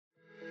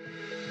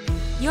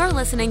You're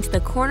listening to the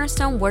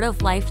Cornerstone Word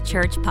of Life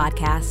Church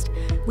podcast.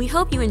 We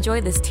hope you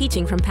enjoy this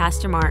teaching from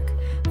Pastor Mark.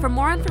 For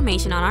more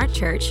information on our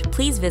church,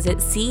 please visit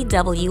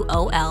cwol.org.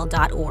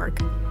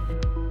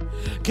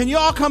 Can you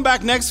all come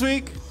back next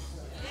week?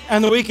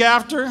 And the week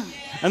after?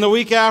 And the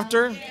week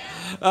after?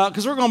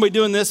 Because we're going to be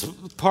doing this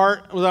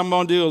part that I'm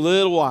going to do a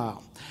little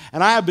while.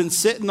 And I have been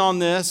sitting on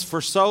this for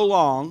so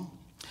long,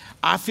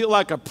 I feel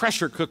like a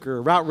pressure cooker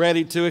about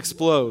ready to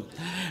explode.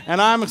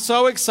 And I'm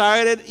so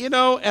excited, and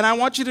I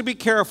want you to be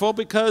careful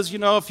because,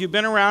 if you've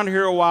been around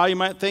here a while, you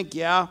might think,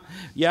 yeah,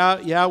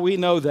 we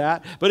know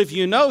that. But if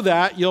you know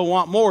that, you'll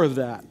want more of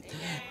that.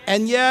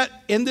 And yet,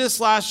 in this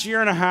last year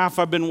and a half,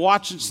 I've been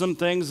watching some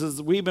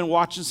things we've been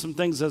watching some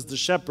things as the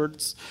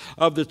shepherds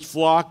of the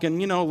flock.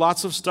 And,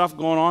 lots of stuff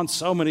going on,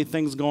 so many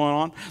things going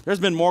on. There's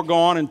been more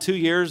going on in 2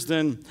 years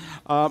than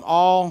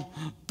all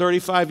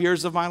 35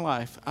 years of my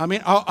life. I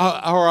mean,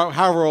 or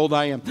however old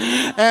I am.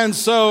 And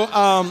so,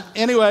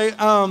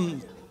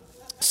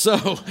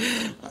 So,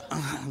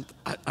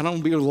 I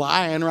don't be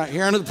lying right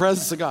here under the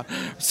presence of God.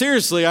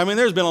 Seriously,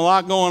 there's been a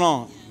lot going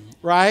on,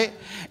 right?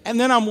 And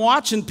then I'm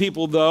watching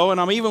people, though, and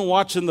I'm even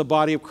watching the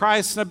body of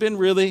Christ, and I've been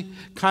really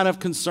kind of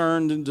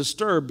concerned and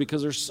disturbed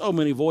because there's so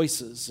many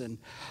voices, and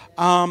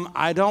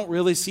I don't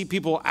really see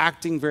people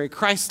acting very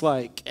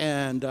Christ-like,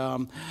 and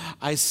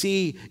I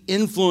see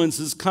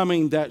influences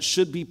coming that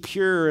should be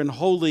pure and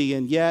holy,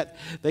 and yet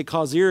they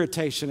cause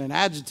irritation and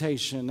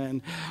agitation,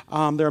 and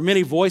there are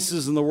many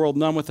voices in the world,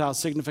 none without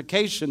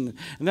signification.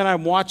 And then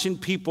I'm watching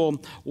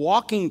people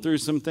walking through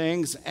some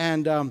things,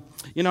 and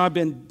I've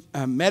been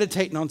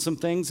meditating on some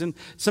things, and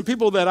some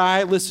people that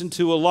I listen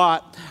to a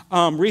lot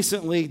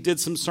recently did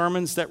some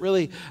sermons that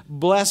really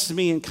blessed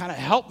me and kind of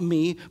helped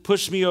me,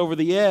 push me over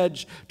the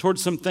edge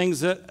towards some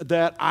things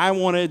that I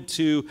wanted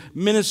to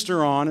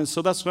minister on, and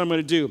so that's what I'm going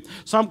to do.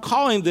 So I'm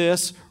calling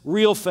this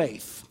real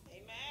faith.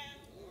 Amen.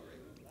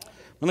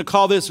 I'm going to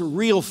call this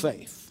real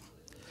faith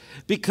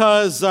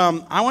because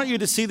I want you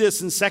to see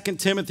this in 2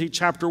 Timothy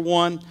chapter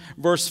 1,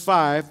 verse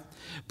 5.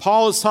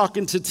 Paul is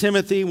talking to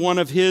Timothy, one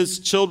of his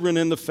children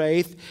in the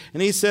faith,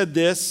 and he said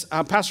this.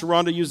 Pastor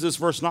Rhonda used this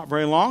verse not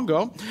very long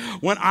ago.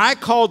 When I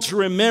called to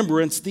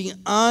remembrance the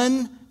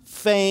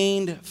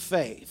unfeigned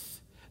faith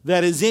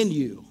that is in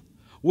you,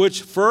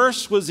 which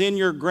first was in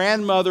your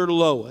grandmother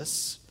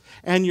Lois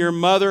and your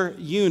mother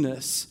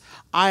Eunice,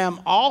 I am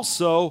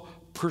also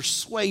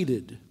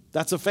persuaded.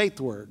 That's a faith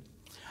word.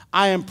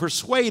 I am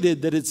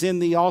persuaded that it's in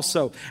thee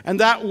also.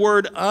 And that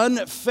word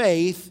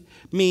unfaith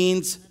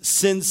means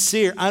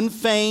sincere.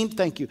 Unfeigned,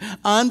 thank you.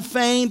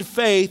 Unfeigned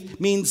faith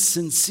means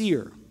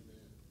sincere.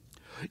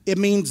 It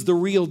means the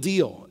real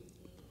deal.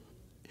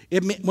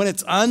 When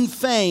it's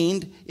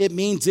unfeigned, it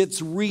means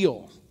it's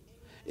real.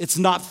 It's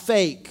not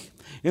fake.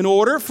 In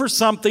order for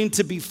something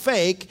to be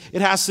fake,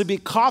 it has to be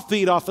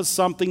copied off of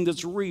something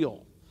that's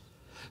real.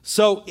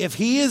 So if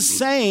he is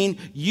saying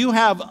you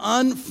have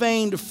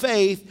unfeigned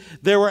faith,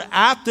 there were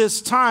at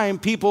this time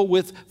people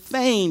with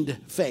feigned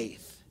faith.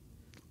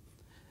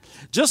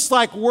 Just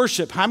like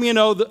worship. How many of you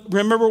know,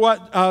 remember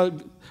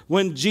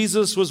when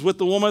Jesus was with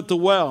the woman at the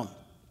well?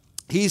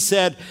 He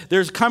said,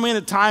 there's coming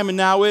a time and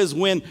now is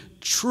when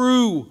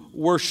true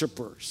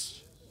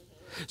worshipers.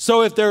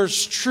 So if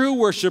there's true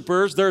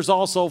worshipers, there's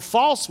also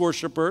false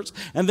worshipers,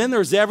 and then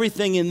there's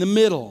everything in the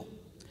middle.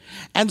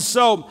 And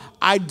so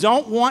I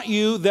don't want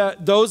you,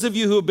 those of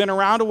you who have been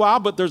around a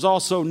while, but there's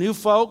also new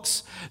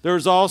folks.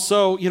 There's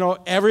also,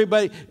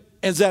 everybody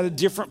is at a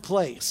different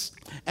place.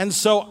 And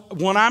so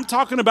when I'm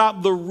talking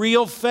about the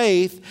real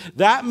faith,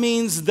 that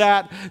means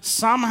that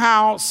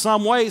somehow,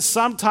 some way,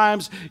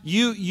 sometimes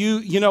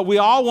we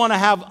all want to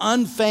have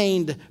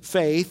unfeigned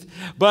faith,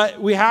 but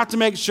we have to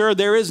make sure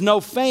there is no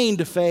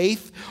feigned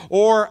faith,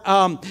 or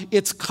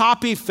it's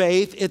copy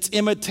faith, it's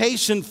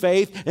imitation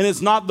faith, and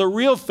it's not the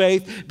real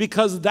faith,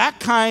 because that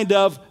kind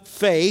of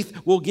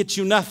faith will get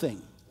you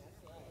nothing.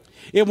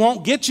 It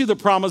won't get you the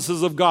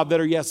promises of God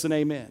that are yes and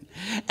amen.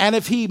 And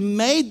if he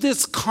made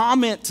this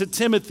comment to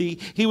Timothy,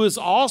 he was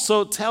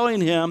also telling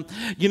him,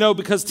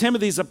 because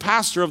Timothy's a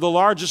pastor of the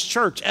largest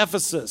church,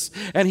 Ephesus,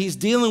 and he's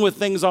dealing with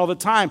things all the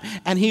time.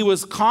 And he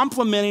was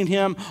complimenting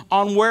him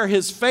on where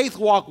his faith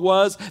walk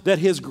was, that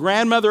his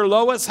grandmother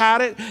Lois had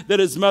it, that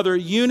his mother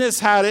Eunice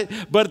had it,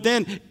 but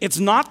then it's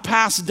not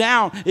passed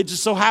down. It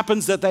just so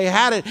happens that they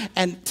had it.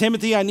 And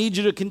Timothy, I need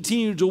you to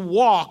continue to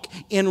walk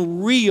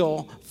in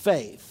real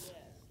faith.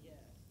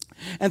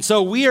 And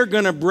so we are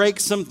going to break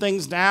some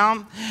things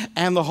down.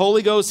 And the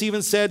Holy Ghost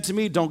even said to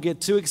me, don't get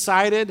too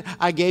excited.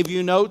 I gave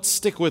you notes,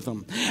 stick with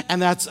them.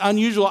 And that's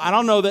unusual. I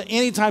don't know that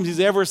any time he's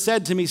ever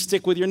said to me,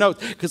 stick with your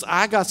notes, because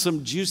I got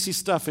some juicy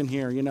stuff in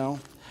here,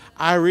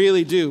 I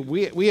really do.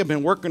 We have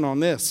been working on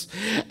this.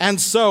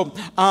 And so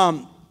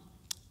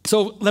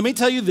let me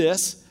tell you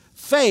this.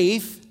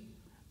 Faith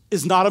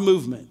is not a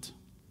movement.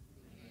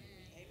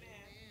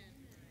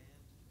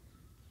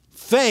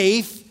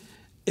 Faith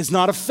is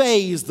not a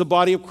phase the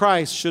body of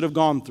Christ should have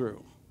gone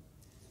through.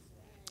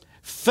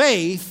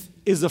 Faith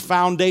is a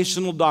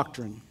foundational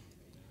doctrine.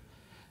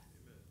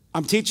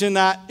 I'm teaching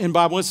that in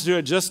Bible Institute.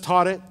 I just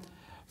taught it.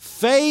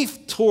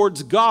 Faith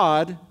towards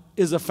God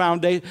is a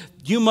foundation.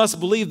 You must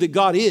believe that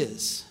God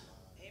is.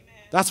 Amen.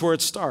 That's where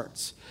it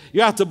starts.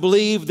 You have to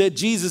believe that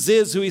Jesus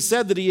is who he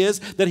said that he is,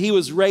 that he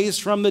was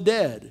raised from the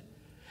dead.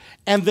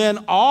 And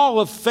then all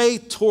of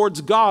faith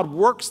towards God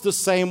works the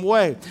same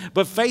way.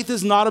 But faith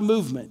is not a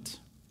movement.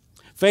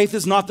 Faith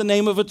is not the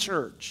name of a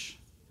church.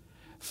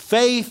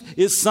 Faith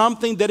is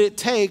something that it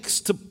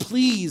takes to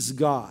please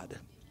God.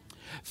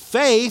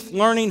 Faith,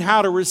 learning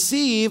how to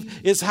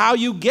receive, is how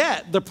you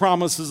get the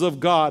promises of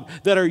God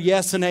that are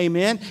yes and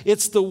amen.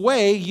 It's the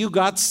way you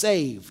got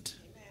saved.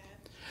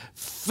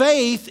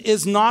 Faith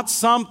is not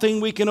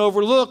something we can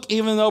overlook,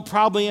 even though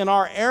probably in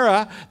our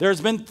era, there's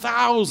been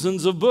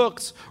thousands of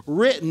books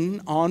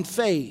written on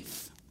faith.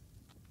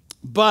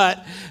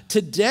 But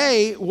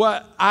today,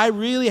 what I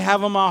really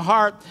have in my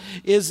heart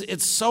is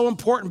it's so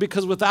important,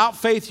 because without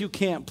faith, you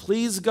can't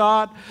please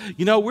God.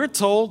 You know, we're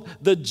told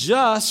the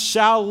just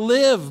shall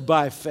live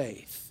by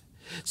faith.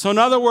 So in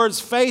other words,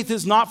 faith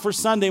is not for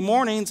Sunday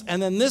mornings.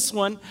 And then this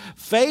one,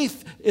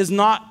 faith is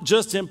not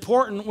just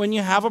important when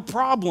you have a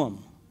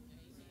problem.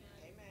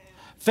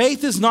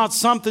 Faith is not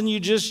something you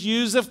just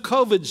use if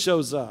COVID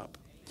shows up.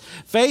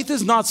 Faith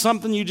is not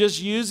something you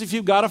just use if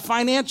you've got a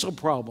financial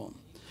problem.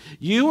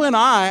 You and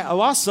I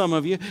lost some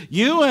of you.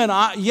 You and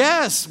I,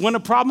 yes, when a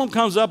problem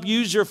comes up,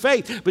 use your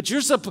faith. But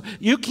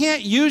you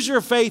can't use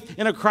your faith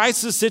in a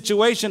crisis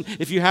situation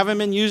if you haven't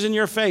been using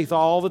your faith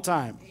all the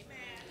time. Amen.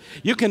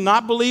 You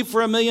cannot believe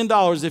for $1 million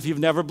if you've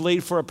never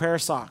believed for a pair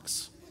of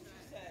socks.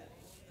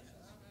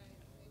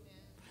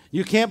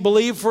 You can't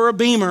believe for a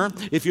Beamer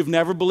if you've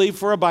never believed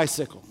for a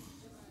bicycle.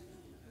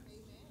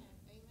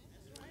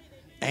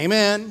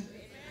 Amen.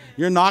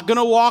 You're not going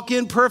to walk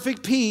in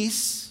perfect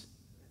peace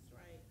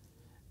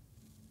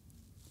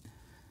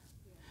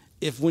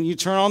if when you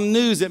turn on the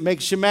news it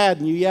makes you mad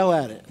and you yell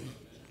at it.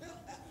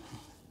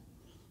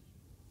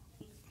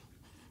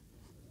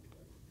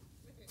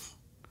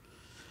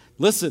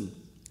 Listen,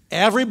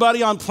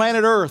 everybody on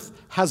planet Earth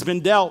has been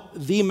dealt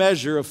the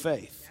measure of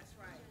faith.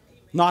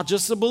 Not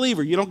just a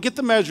believer. You don't get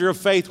the measure of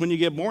faith when you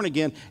get born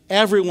again.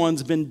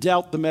 Everyone's been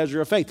dealt the measure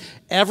of faith.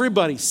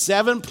 Everybody,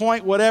 7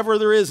 point whatever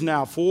there is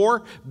now,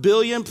 4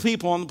 billion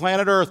people on the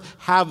planet Earth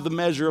have the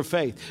measure of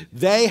faith.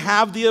 They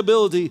have the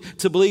ability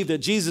to believe that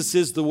Jesus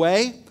is the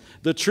way,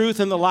 the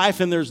truth, and the life,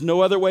 and there's no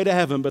other way to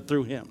heaven but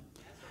through him.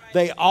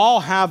 They all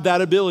have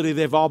that ability.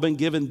 They've all been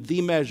given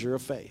the measure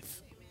of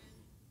faith.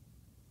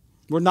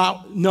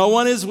 No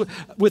one is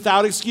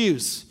without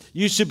excuse.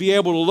 You should be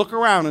able to look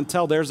around and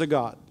tell there's a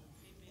God.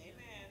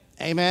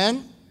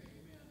 Amen?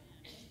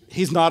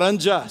 He's not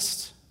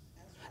unjust.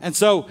 And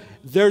so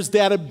there's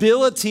that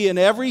ability in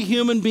every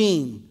human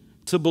being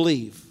to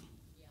believe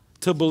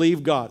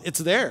God. It's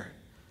there.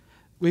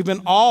 We've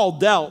been all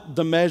dealt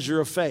the measure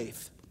of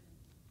faith.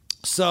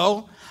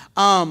 So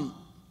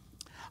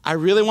I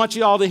really want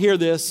you all to hear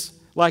this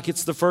like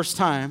it's the first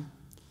time,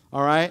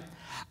 all right?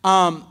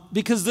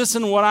 Because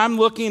listen, what I'm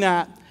looking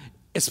at,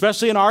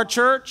 especially in our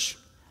church,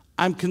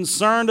 I'm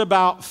concerned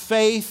about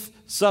faith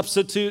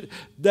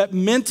that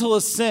mental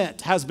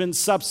assent has been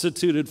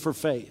substituted for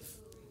faith.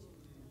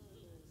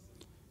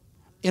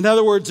 In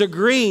other words,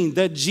 agreeing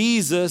that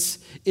Jesus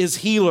is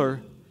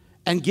healer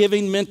and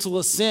giving mental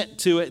assent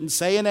to it and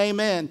saying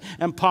amen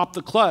and pop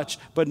the clutch,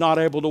 but not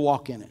able to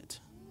walk in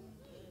it.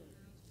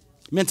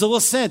 Mental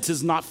assent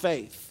is not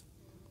faith.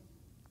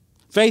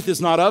 Faith is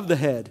not of the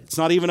head. It's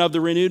not even of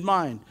the renewed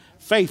mind.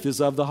 Faith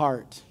is of the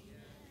heart.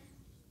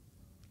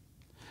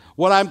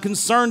 What I'm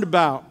concerned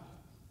about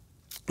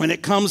when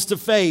it comes to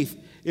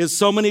faith is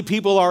so many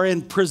people are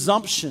in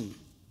presumption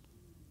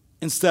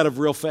instead of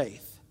real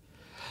faith.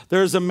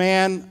 There's a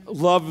man,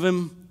 love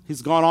him.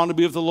 He's gone on to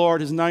be with the Lord.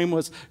 His name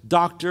was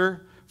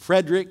Dr.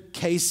 Frederick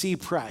K.C.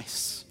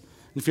 Price.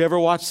 If you ever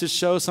watched this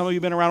show, some of you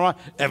have been around a while,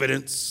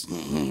 evidence,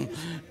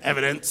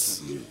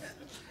 evidence.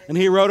 And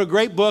he wrote a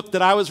great book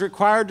that I was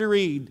required to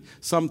read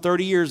some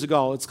 30 years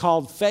ago. It's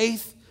called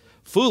Faith,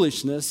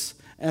 Foolishness,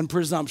 and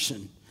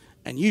Presumption.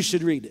 And you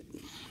should read it.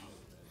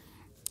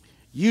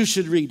 You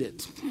should read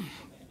it.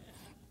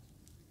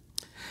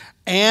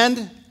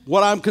 And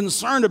what I'm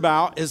concerned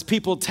about is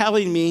people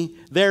telling me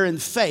they're in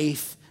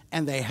faith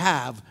and they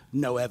have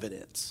no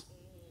evidence.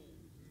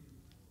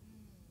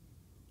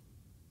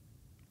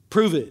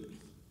 Prove it.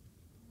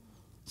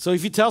 So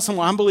if you tell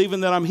someone, I'm believing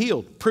that I'm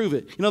healed, prove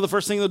it. You know the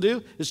first thing they'll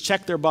do is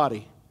check their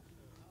body.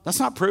 That's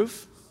not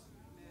proof.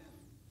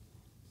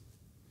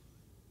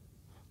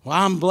 Well,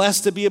 I'm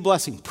blessed to be a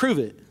blessing. Prove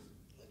it.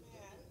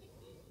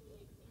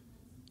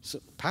 So,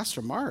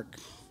 Pastor Mark,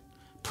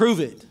 prove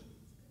it.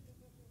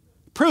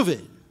 Prove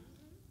it.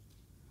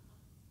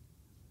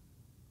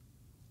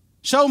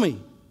 Show me.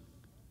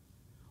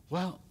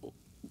 Well,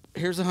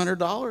 here's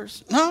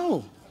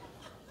 $100.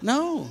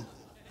 No.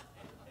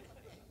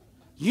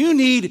 You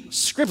need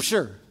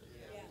scripture.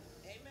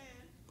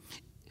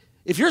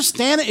 If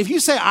you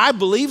say, I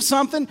believe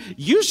something,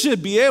 you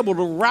should be able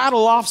to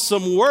rattle off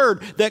some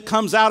word that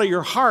comes out of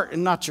your heart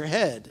and not your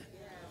head.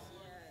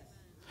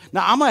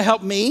 Now, I'm going to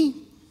help me.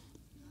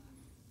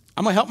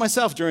 I'm going to help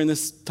myself during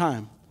this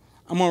time.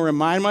 I'm going to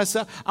remind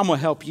myself. I'm going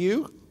to help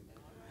you.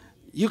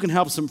 You can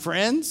help some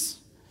friends.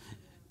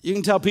 You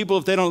can tell people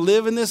if they don't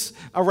live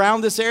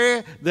around this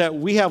area that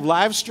we have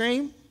live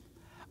stream.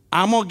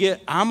 I'm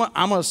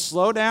gonna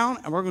slow down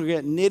and we're gonna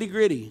get nitty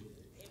gritty,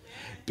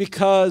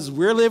 because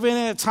we're living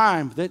in a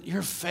time that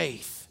your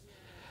faith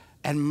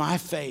and my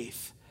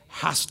faith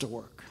has to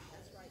work.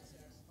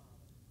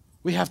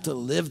 We have to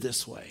live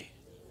this way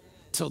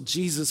till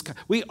Jesus comes.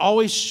 We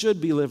always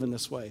should be living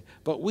this way,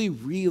 but we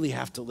really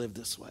have to live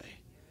this way.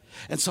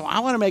 And so I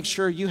want to make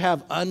sure you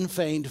have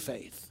unfeigned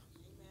faith,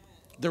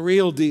 the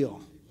real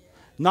deal.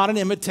 Not an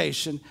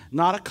imitation,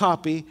 not a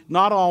copy,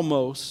 not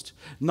almost,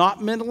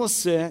 not mental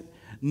assent,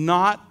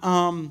 not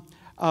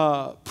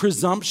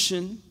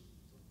presumption.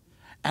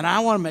 And I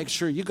want to make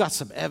sure you got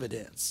some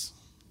evidence.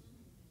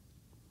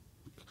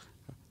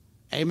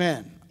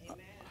 Amen.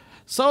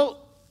 So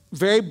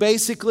very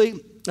basically,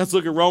 let's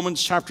look at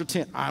Romans chapter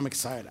 10. I'm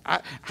excited.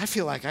 I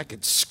feel like I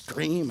could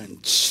scream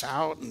and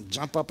shout and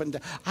jump up and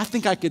down. I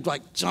think I could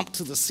jump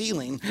to the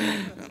ceiling.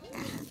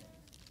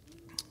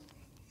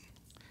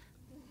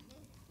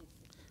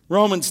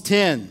 Romans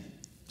 10.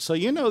 So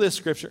you know this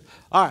scripture.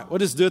 All right, we'll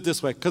just do it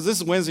this way, because this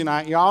is Wednesday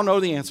night. You all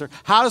know the answer.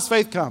 How does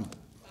faith come?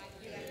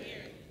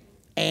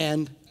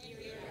 And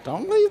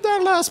don't leave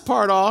that last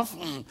part off.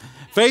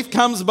 Faith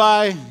comes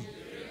by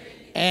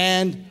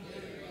and.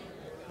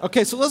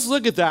 Okay, so let's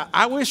look at that.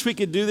 I wish we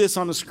could do this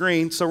on the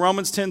screen. So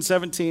Romans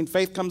 10:17,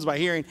 faith comes by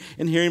hearing,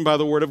 and hearing by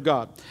the word of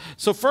God.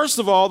 So first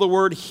of all, the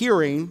word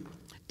hearing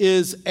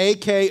is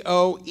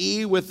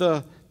A-K-O-E with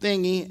a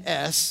thingy,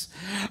 S.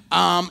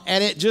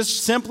 And it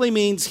just simply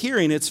means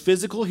hearing. It's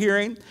physical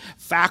hearing,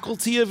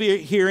 faculty of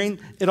hearing.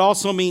 It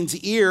also means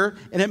ear,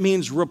 and it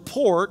means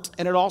report,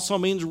 and it also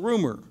means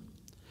rumor.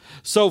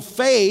 So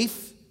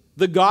faith,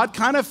 the God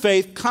kind of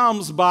faith,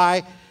 comes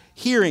by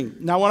hearing.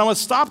 Now, what I want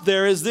to stop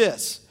there is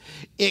this.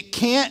 It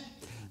can't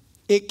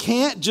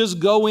just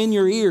go in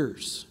your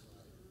ears.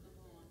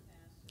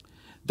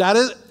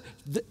 That's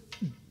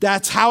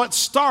how it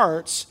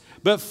starts.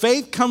 But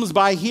faith comes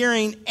by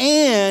hearing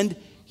and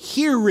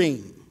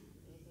hearing.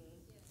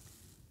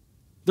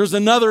 There's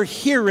another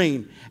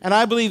hearing. And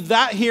I believe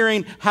that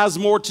hearing has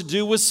more to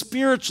do with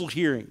spiritual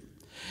hearing.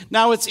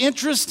 Now, it's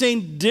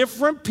interesting.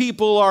 Different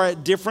people are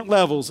at different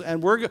levels.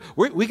 And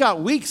we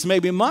got weeks,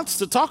 maybe months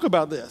to talk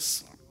about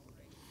this.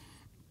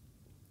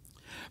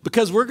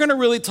 Because we're going to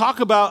really talk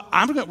about,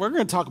 we're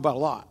going to talk about a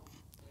lot.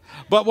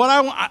 But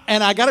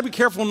I got to be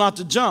careful not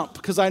to jump,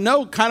 because I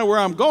know kind of where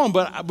I'm going,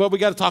 but we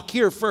got to talk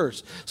here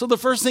first. So the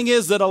first thing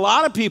is that a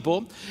lot of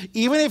people,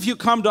 even if you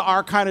come to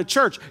our kind of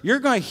church, you're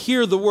going to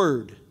hear the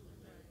word.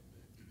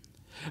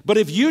 But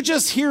if you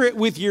just hear it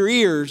with your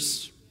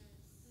ears,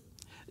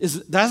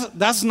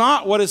 that's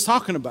not what it's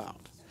talking about.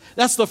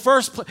 That's the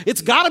first place.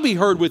 It's got to be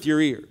heard with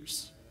your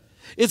ears.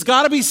 It's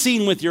got to be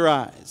seen with your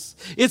eyes.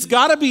 It's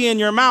got to be in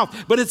your mouth,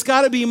 but it's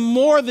got to be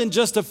more than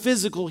just a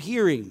physical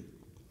hearing.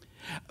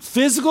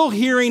 Physical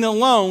hearing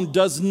alone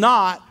does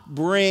not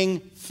bring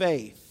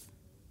faith.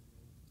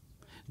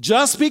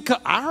 Just because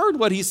I heard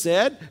what he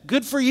said,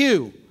 good for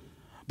you.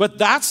 But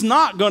that's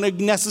not going to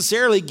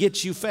necessarily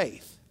get you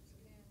faith.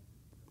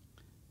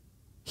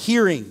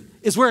 Hearing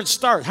is where it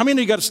starts. How many of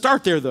you got to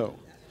start there, though?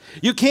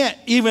 You can't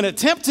even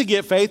attempt to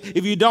get faith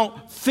if you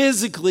don't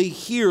physically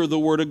hear the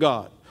word of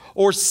God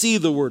or see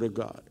the word of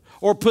God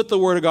or put the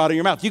word of God in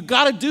your mouth. You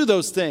got to do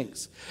those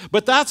things.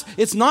 But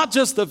it's not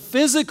just the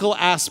physical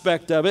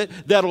aspect of it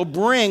that'll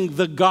bring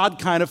the God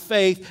kind of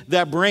faith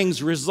that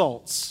brings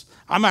results.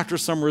 I'm after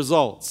some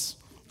results.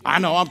 I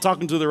know I'm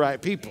talking to the right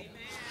people.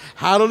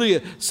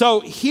 Hallelujah.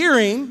 So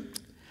hearing,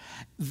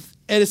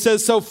 and it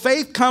says, so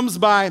faith comes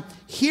by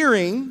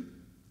hearing,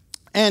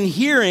 and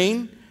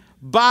hearing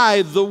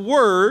by the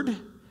word.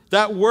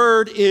 That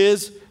word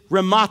is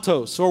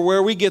rhematos, or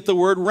where we get the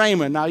word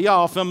rhema. Now,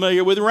 y'all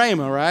familiar with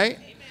rhema, right?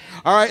 Amen.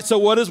 All right, so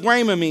what does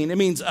rhema mean? It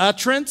means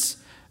utterance,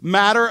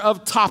 matter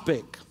of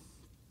topic.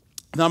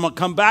 Now, I'm going to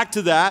come back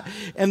to that.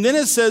 And then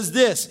it says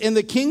this. In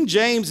the King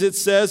James, it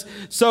says,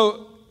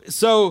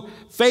 so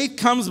faith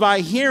comes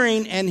by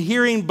hearing, and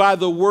hearing by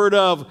the word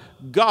of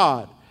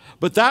God.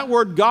 But that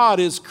word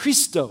God is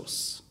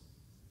Christos.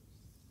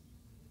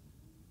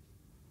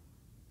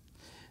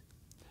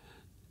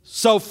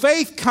 So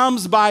faith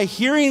comes by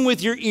hearing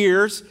with your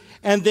ears,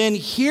 and then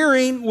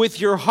hearing with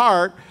your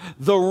heart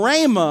the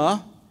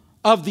rhema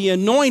of the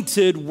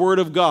anointed word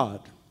of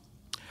God,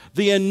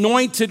 the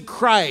anointed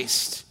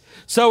Christ.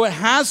 So it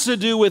has to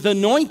do with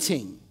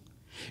anointing.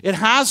 It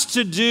has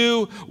to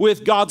do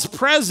with God's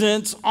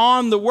presence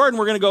on the word, and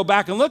we're going to go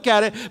back and look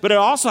at it. But it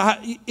also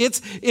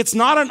it's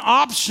not an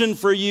option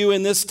for you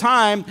in this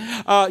time.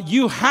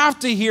 You have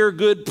to hear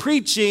good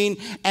preaching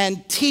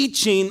and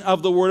teaching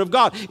of the word of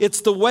God.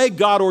 It's the way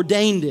God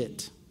ordained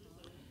it.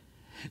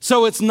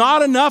 So it's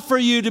not enough for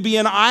you to be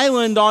an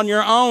island on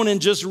your own and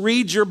just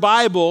read your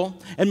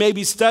Bible and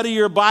maybe study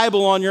your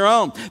Bible on your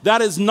own.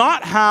 That is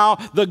not how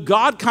the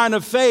God kind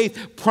of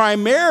faith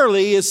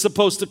primarily is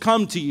supposed to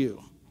come to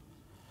you.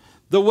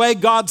 the way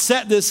God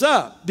set this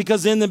up.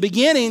 Because in the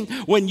beginning,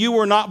 when you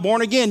were not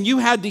born again, you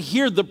had to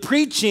hear the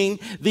preaching,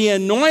 the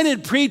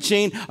anointed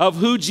preaching of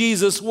who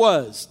Jesus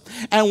was.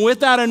 And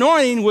with that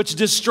anointing, which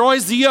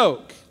destroys the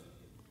yoke,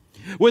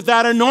 with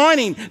that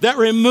anointing that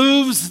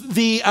removes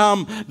the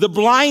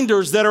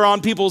blinders that are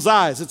on people's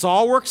eyes, it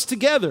all works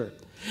together.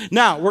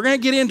 Now, we're going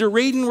to get into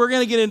reading, we're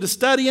going to get into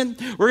studying,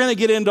 we're going to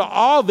get into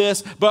all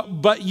this,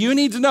 but you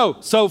need to know.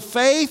 So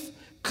faith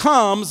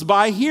comes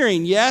by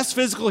hearing. Yes,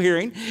 physical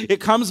hearing. It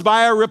comes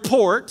by a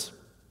report.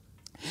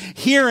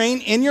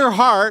 Hearing in your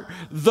heart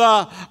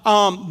the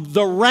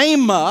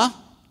rhema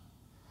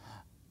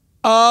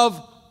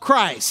of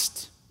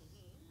Christ.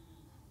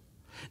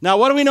 Now,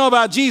 what do we know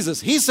about Jesus?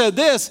 He said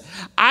this,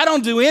 I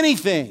don't do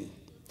anything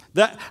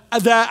that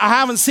I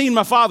haven't seen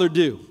my Father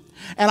do.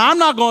 And I'm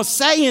not going to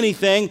say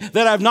anything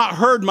that I've not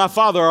heard my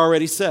Father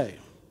already say.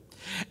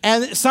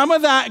 And some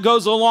of that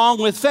goes along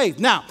with faith.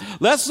 Now,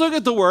 let's look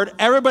at the word.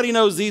 Everybody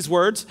knows these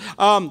words.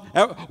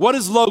 What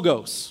is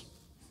logos?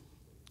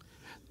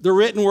 The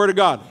written word of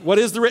God. What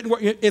is the written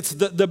word? It's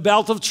the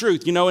belt of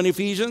truth, in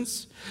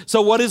Ephesians.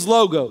 So what is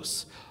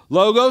logos?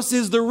 Logos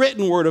is the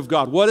written word of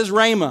God. What is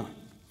rhema?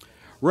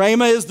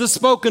 Rhema is the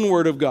spoken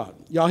word of God.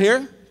 Y'all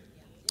hear?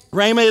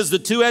 Rhema is the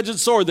two-edged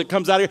sword that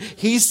comes out of here.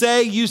 He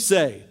say, you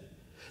say.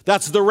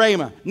 That's the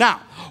rhema.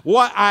 Now,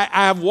 what I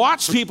have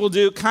watched people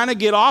do kind of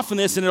get off in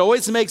this, and it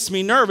always makes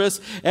me nervous.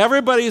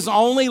 Everybody's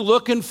only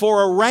looking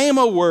for a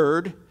rhema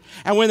word,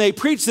 and when they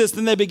preach this,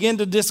 then they begin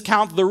to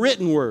discount the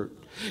written word.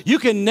 You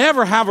can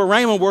never have a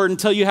rhema word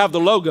until you have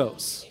the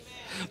logos.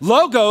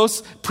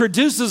 Logos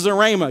produces a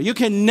rhema. You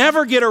can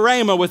never get a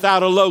rhema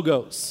without a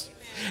logos.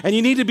 And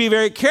you need to be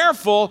very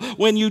careful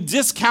when you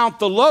discount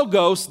the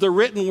logos, the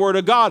written word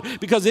of God,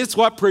 because it's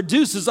what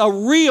produces a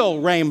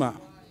real rhema.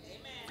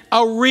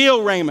 A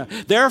real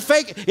rhema. They're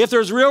fake. If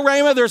there's real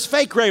rhema, there's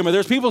fake rhema.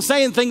 There's people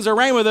saying things are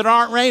rhema that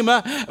aren't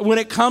rhema when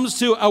it comes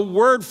to a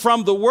word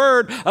from the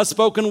word, a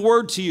spoken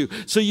word to you.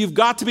 So you've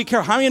got to be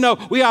careful. How many know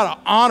we got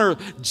to honor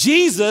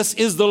Jesus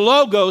is the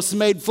logos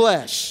made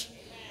flesh.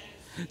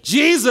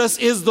 Jesus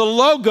is the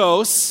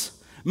logos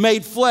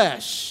made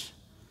flesh.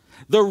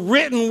 The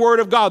written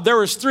word of God.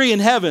 There is three in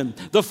heaven.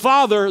 The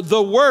Father,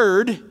 the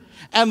Word,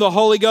 and the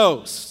Holy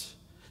Ghost.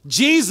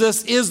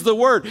 Jesus is the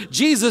word.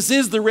 Jesus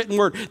is the written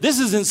word. This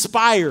is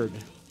inspired.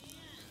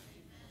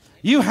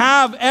 You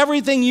have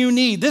everything you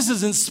need. This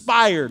is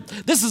inspired.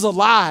 This is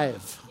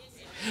alive.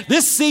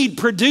 This seed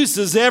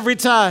produces every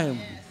time.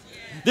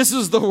 This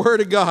is the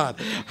word of God.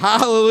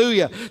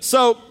 Hallelujah.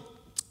 So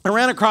I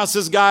ran across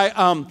this guy.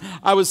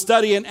 I was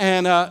studying,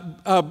 and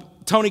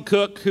Tony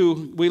Cook,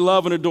 who we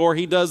love and adore,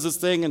 he does this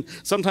thing, and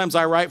sometimes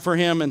I write for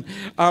him. And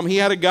he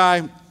had a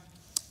guy,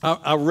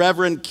 a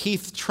Reverend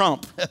Keith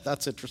Trump.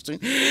 That's interesting.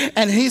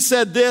 And he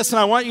said this, and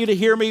I want you to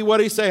hear me what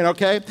he's saying,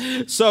 okay?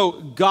 So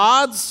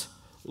God's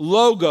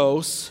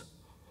logos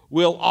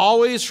will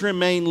always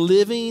remain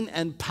living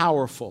and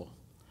powerful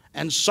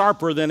and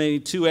sharper than a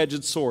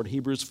two-edged sword,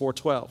 Hebrews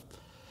 4:12.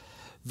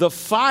 The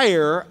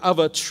fire of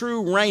a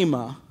true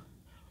rhema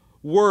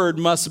word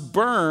must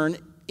burn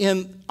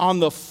on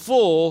the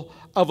full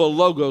of a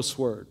logos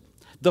word.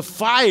 The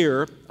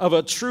fire of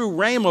a true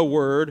rhema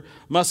word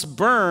must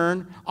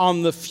burn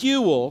on the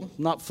fuel,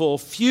 not full,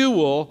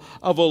 fuel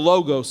of a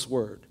logos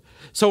word.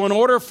 So in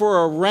order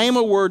for a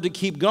rhema word to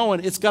keep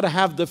going, it's got to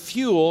have the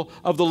fuel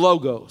of the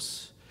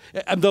logos.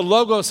 And the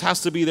logos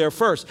has to be there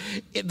first.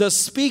 The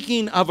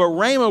speaking of a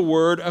rhema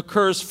word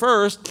occurs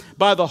first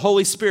by the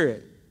Holy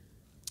Spirit.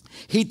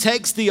 He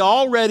takes the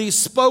already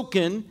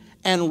spoken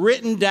and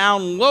written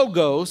down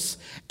logos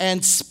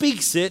and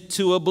speaks it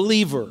to a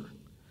believer.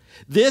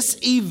 This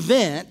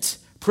event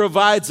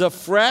provides a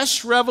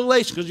fresh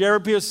revelation. Because you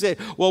ever hear say,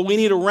 well, we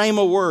need a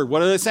rhema word.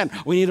 What are they saying?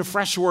 We need a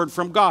fresh word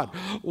from God.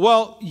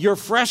 Well, your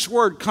fresh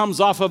word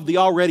comes off of the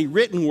already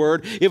written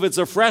word. If it's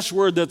a fresh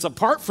word that's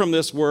apart from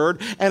this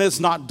word, and it's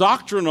not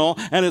doctrinal,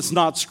 and it's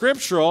not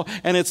scriptural,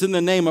 and it's in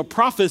the name of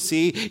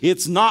prophecy,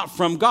 it's not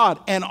from God.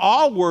 And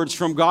all words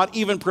from God,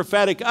 even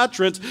prophetic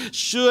utterance,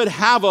 should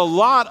have a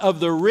lot of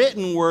the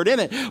written word in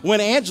it.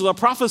 When Angela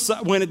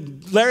prophesied,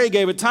 when Larry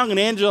gave a tongue and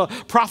Angela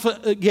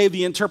gave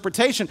the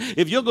interpretation,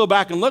 if you'll go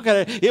back and look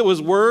at it, it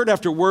was word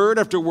after word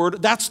after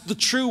word. That's the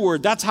true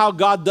word. That's how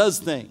God does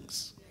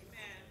things.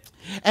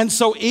 Amen. And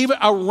so even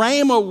a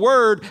rhema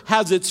word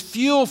has its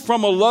fuel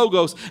from a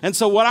logos. And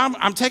so what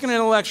I'm taking an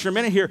little extra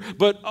minute here,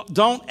 but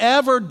don't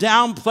ever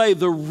downplay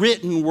the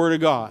written word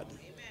of God.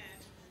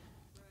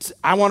 Amen.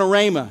 I want a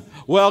rhema.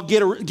 Well,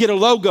 get a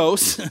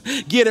logos,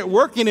 get it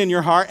working in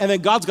your heart, and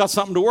then God's got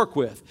something to work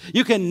with.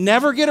 You can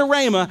never get a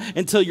rhema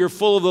until you're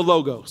full of the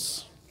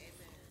logos.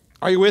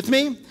 Are you with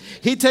me?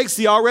 He takes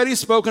the already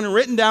spoken and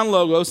written down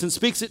logos and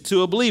speaks it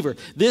to a believer.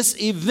 This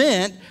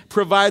event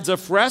provides a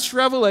fresh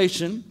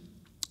revelation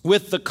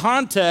with the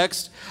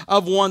context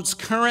of one's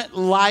current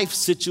life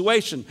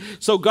situation.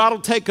 So God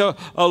will take a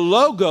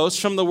logos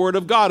from the Word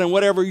of God, and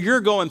whatever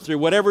you're going through,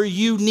 whatever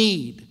you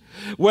need,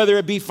 whether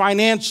it be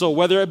financial,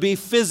 whether it be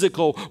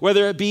physical,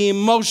 whether it be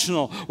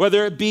emotional,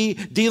 whether it be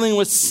dealing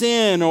with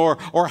sin or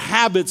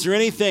habits or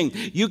anything.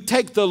 You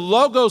take the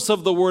logos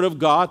of the Word of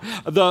God,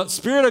 the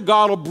Spirit of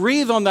God will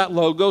breathe on that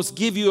logos,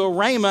 give you a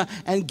rhema,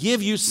 and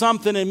give you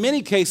something in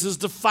many cases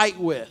to fight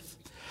with.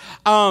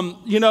 I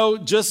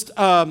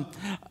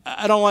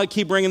don't want to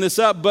keep bringing this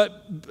up,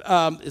 but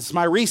it's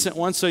my recent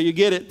one, so you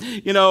get it.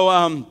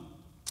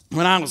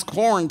 When I was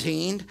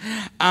quarantined,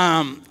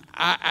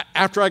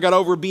 after I got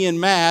over being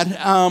mad,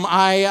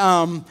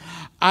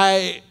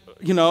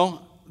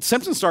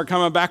 symptoms started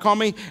coming back on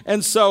me,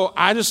 and so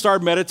I just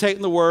started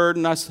meditating the Word,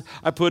 and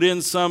I put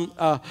in some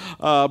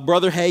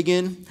Brother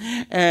Hagin,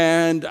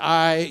 and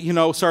I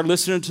started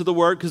listening to the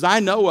Word because I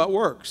know what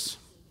works.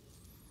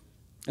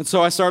 And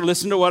so I started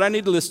listening to what I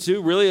need to listen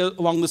to, really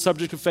along the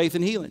subject of faith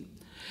and healing.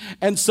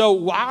 And so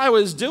while I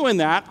was doing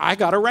that, I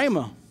got a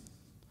rhema.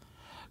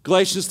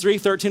 Galatians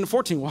 3:13 and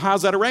 14. Well,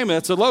 how's that a rhema?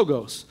 It's a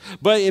logos.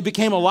 But it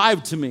became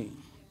alive to me.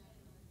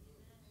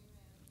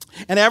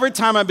 And every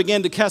time I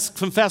began to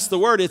confess the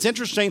Word, it's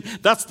interesting,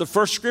 that's the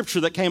first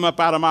scripture that came up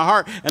out of my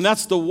heart. And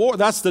that's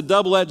the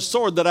double-edged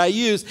sword that I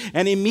use.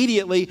 And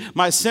immediately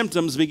my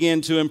symptoms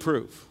began to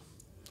improve.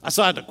 I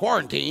still had to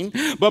quarantine,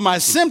 but my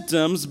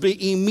symptoms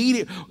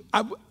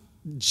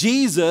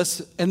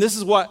Jesus, and this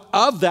is what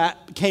of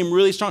that came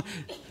really strong.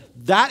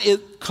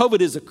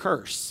 COVID is a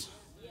curse.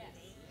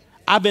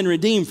 I've been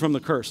redeemed from the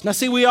curse. Now,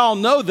 see, we all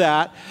know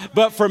that,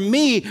 but for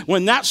me,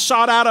 when that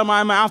shot out of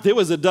my mouth, it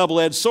was a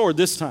double-edged sword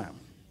this time.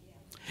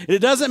 It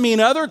doesn't mean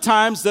other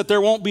times that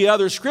there won't be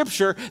other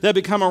scripture that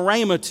become a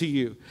rhema to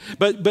you.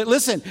 But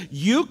listen,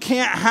 you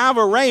can't have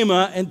a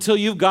rhema until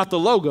you've got the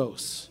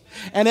logos.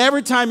 And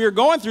every time you're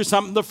going through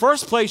something, the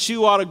first place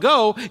you ought to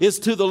go is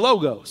to the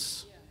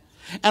logos.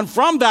 And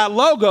from that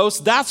logos,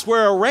 that's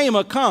where a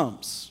rhema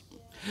comes.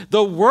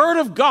 The Word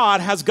of God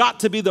has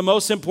got to be the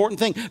most important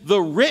thing. The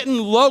written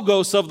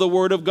logos of the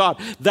Word of God.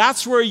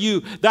 That's where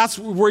you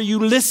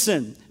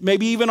listen.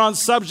 Maybe even on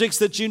subjects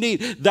that you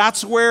need.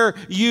 That's where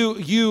you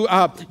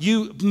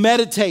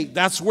meditate.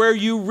 That's where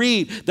you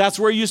read. That's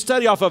where you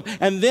study off of.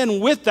 And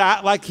then with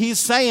that, like he's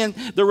saying,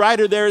 the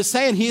writer there is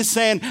saying, he's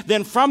saying,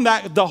 then from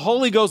that, the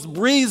Holy Ghost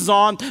breathes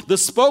on the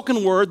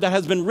spoken word that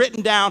has been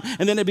written down,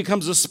 and then it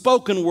becomes a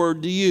spoken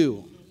word to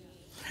you.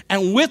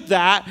 And with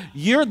that,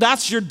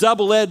 that's your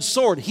double-edged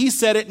sword. He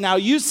said it, now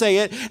you say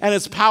it, and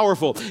it's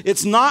powerful.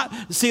 It's not,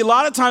 see, a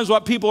lot of times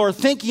what people are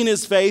thinking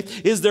is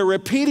faith is they're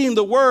repeating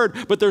the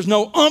word, but there's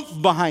no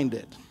oomph behind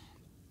it.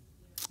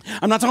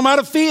 I'm not talking about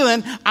a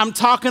feeling. I'm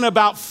talking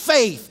about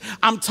faith.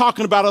 I'm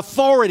talking about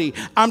authority.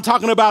 I'm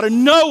talking about a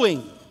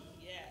knowing.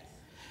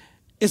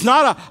 It's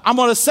not I'm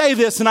going to say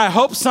this and I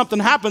hope something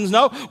happens.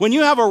 No, when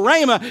you have a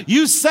rhema,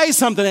 you say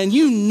something and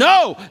you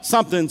know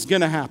something's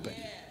going to happen.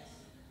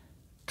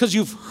 Because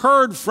you've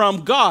heard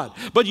from God.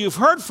 But you've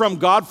heard from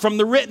God from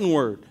the written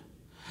word.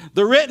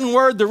 The written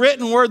word, the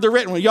written word, the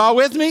written word. Y'all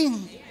with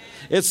me?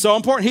 It's so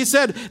important. He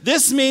said,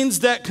 this means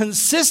that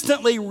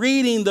consistently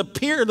reading the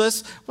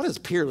peerless. What does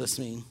peerless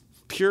mean?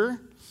 Pure?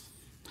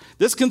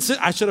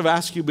 I should have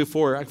asked you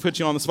before. I put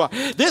you on the spot.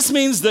 This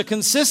means that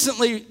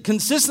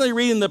consistently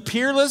reading the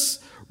peerless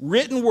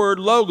written word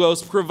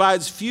logos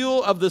provides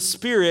fuel of the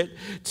Spirit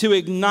to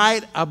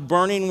ignite a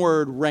burning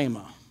word,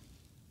 rhema.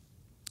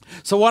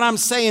 So what I'm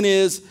saying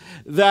is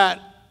that,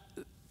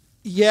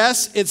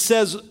 yes, it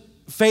says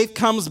faith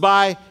comes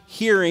by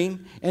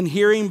hearing, and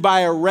hearing by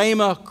a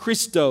rhema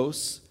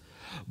Christos.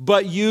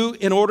 But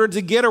in order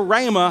to get a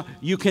rhema,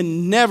 you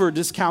can never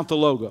discount the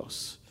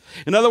logos.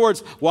 In other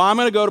words, I'm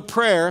going to go to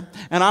prayer,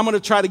 and I'm going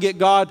to try to get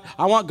God.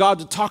 I want God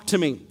to talk to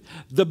me.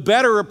 The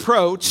better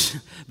approach,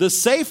 the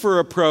safer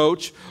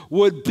approach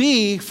would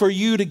be for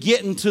you to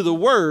get into the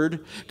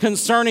Word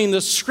concerning the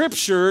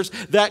scriptures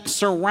that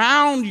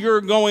surround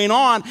your going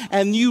on,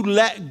 and you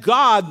let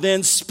God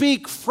then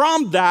speak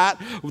from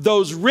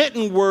those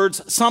written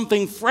words,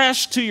 something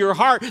fresh to your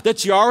heart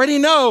that you already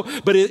know,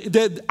 but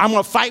I'm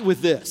going to fight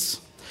with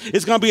this.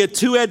 It's going to be a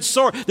two-edged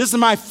sword. This is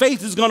my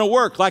faith is going to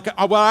work. Like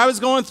what I was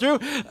going through,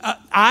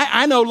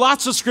 I know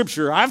lots of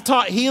scripture. I've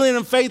taught healing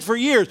and faith for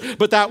years.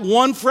 But that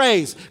one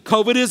phrase,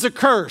 COVID is a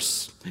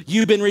curse.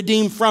 You've been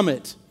redeemed from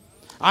it.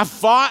 I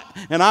fought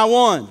and I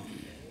won.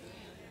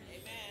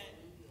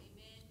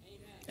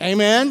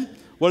 Amen.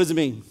 What does it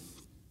mean?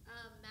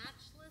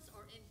 Matchless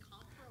or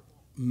incomparable.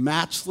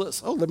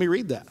 Matchless. Oh, let me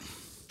read that.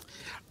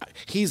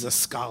 He's a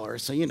scholar,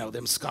 so you know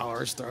them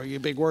scholars throw you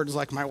big words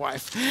like my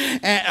wife.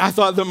 And I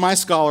thought that my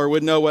scholar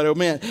would know what it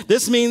meant.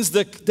 This means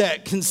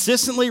that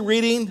consistently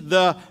reading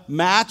the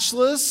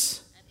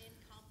matchless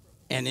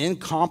and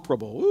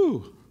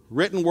incomparable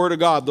written word of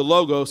God, the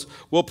logos,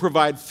 will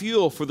provide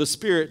fuel for the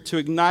Spirit to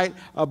ignite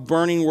a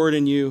burning word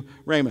in you,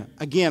 rhema.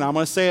 Again, I'm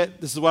going to say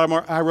it. This is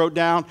what I wrote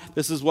down.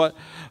 This is what,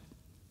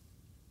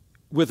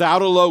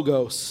 without a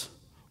logos,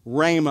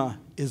 rhema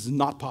is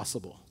not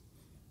possible.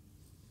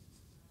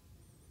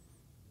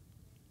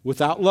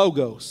 Without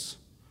logos,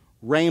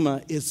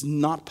 rhema is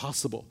not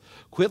possible.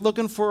 Quit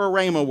looking for a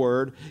rhema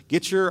word.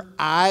 Get your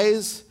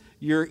eyes,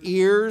 your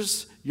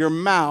ears, your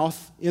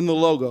mouth in the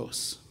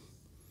logos.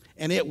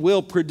 and it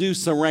will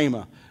produce a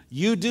rhema.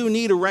 You do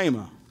need a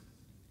rhema.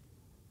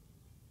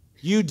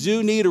 You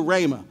do need a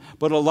rhema.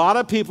 But a lot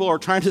of people are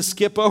trying to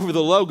skip over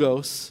the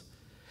logos.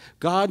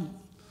 God,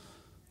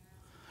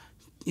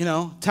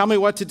 tell me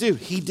what to do.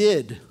 He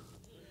did.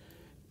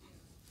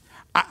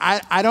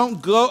 I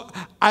don't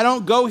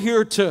go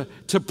here to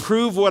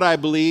prove what I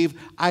believe.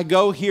 I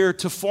go here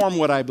to form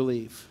what I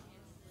believe.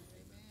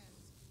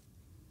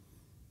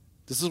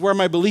 This is where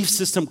my belief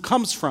system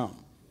comes from.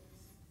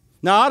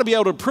 Now, I ought to be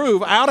able to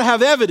prove. I ought to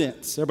have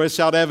evidence. Everybody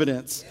shout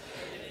evidence.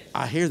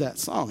 I hear that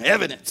song.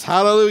 Evidence.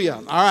 Hallelujah.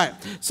 All right.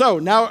 So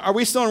now, are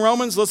we still in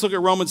Romans? Let's look at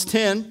Romans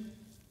 10.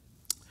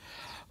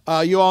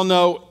 You all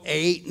know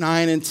 8,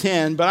 9, and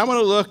 10. But I want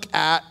to look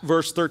at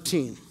verse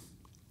 13.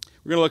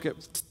 We're going to look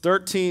at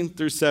 13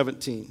 through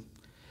 17.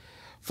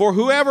 For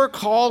whoever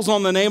calls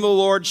on the name of the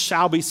Lord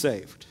shall be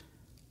saved.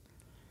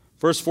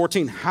 Verse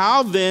 14.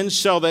 How then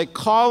shall they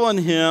call on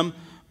him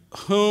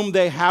whom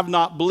they have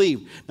not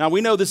believed? Now we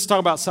know this is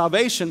talking about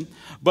salvation,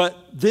 but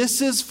this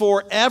is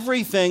for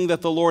everything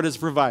that the Lord has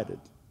provided.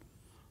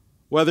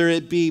 Whether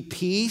it be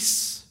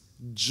peace,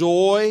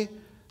 joy,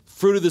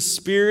 fruit of the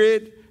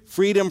Spirit,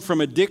 freedom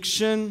from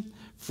addiction,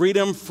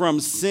 freedom from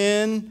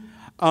sin,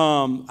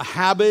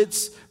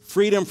 habits,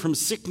 freedom from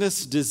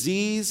sickness,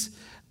 disease,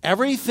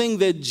 everything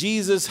that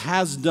Jesus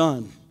has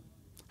done.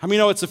 How many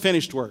know it's a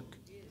finished work?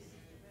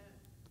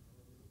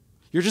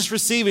 You're just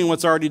receiving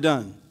what's already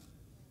done.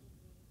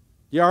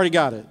 You already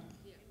got it.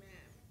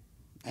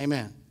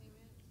 Amen.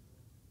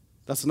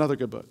 That's another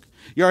good book.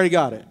 You already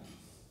got it.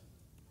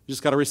 You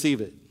just got to receive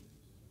it.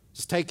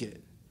 Just take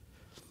it.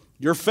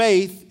 Your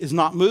faith is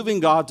not moving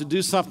God to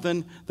do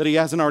something that he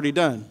hasn't already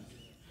done.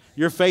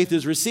 Your faith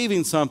is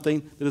receiving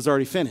something that is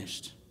already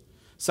finished.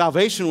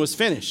 Salvation was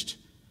finished.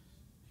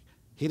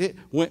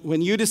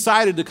 When you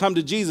decided to come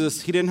to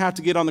Jesus, he didn't have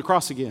to get on the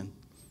cross again.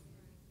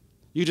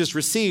 You just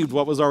received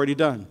what was already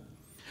done.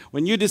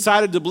 When you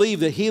decided to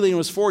believe that healing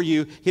was for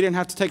you, he didn't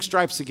have to take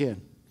stripes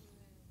again.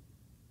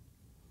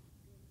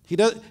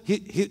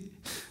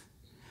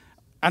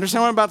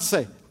 Understand what I'm about to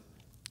say?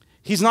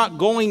 He's not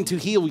going to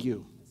heal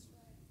you.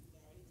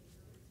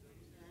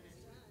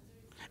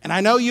 And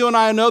I know you and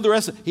I know the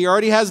rest. He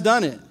already has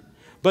done it.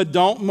 But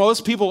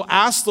most people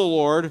ask the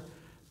Lord,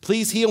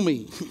 please heal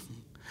me.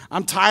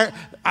 I'm tired.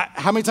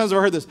 How many times have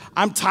I heard this?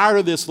 I'm tired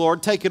of this,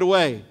 Lord. Take it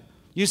away.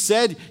 You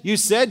said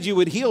you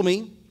would heal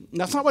me.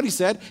 That's not what he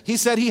said. He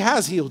said he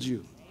has healed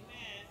you.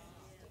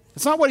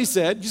 That's not what he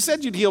said. You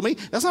said you'd heal me.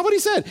 That's not what he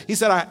said. He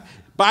said,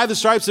 by the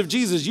stripes of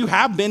Jesus, you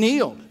have been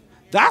healed.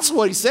 That's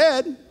what he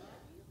said.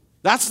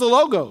 That's the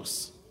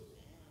logos.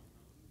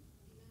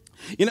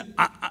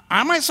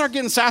 I might start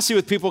getting sassy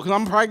with people because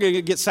I'm probably going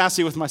to get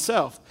sassy with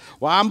myself.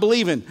 Well, I'm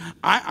believing.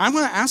 I'm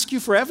going to ask you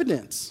for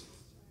evidence.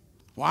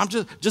 Well, I'm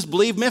just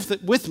believe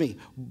with me.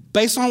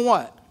 Based on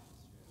what?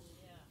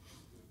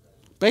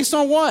 Based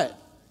on what?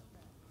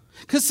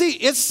 Because, see,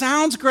 it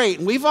sounds great.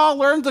 And we've all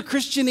learned the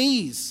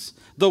Christianese,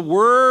 the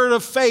word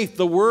of faith,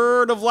 the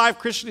word of life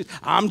Christianese.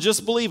 I'm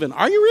just believing.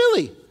 Are you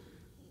really?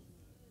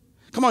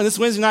 Come on, this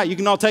Wednesday night, you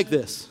can all take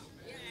this.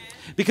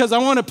 Because I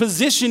want to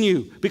position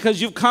you,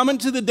 because you've come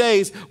into the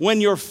days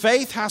when your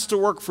faith has to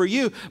work for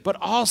you, but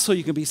also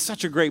you can be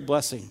such a great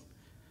blessing.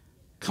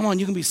 Come on,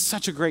 you can be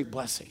such a great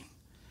blessing.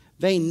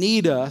 They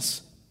need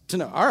us to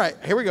know. All right,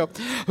 here we go.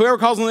 Whoever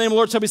calls on the name of the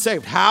Lord shall be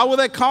saved. How will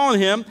they call on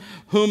him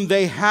whom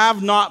they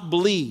have not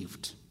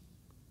believed?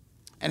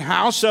 And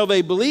how shall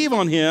they believe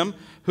on him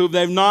whom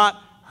they've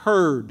not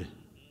heard?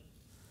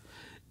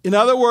 In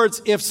other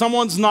words, if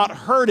someone's not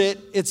heard it,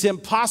 it's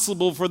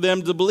impossible for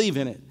them to believe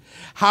in it.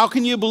 How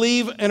can you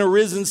believe in a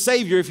risen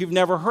Savior if you've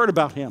never heard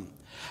about him?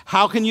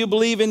 How can you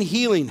believe in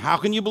healing? How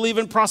can you believe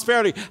in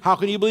prosperity? How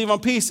can you believe on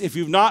peace if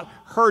you've not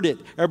heard it?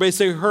 Everybody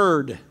say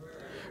heard.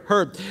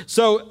 Heard.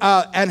 So,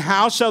 and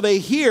how shall they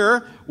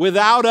hear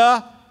without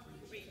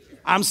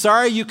I'm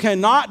sorry, you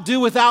cannot do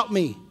without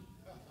me.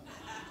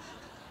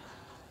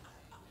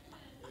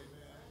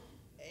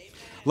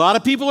 A lot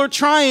of people are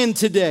trying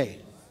today.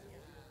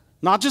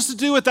 Not just to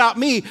do without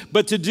me,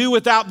 but to do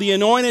without the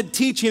anointed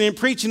teaching and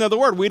preaching of the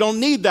word. We don't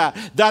need that.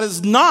 That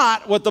is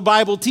not what the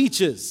Bible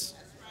teaches.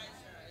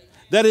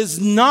 That is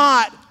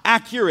not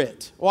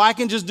accurate. Well, I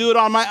can just do it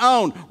on my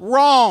own.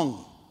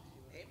 Wrong.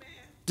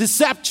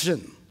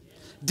 Deception.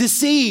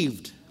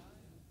 Deceived.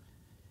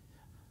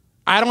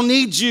 I don't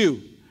need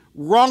you.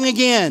 Wrong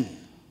again.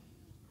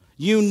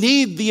 You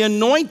need the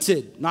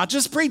anointed, not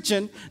just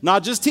preaching,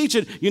 not just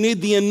teaching. You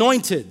need the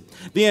anointed.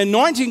 The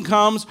anointing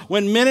comes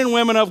when men and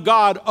women of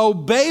God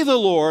obey the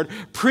Lord,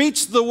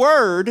 preach the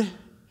word,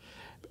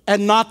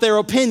 and not their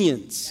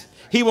opinions.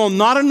 He will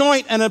not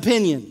anoint an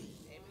opinion.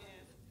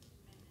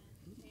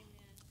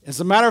 As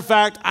a matter of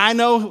fact, I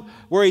know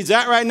where he's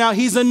at right now.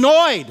 He's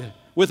annoyed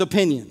with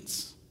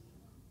opinions.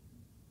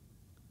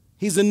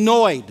 He's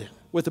annoyed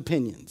with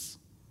opinions.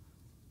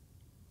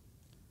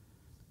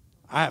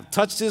 I have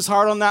touched his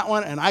heart on that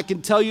one, and I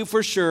can tell you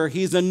for sure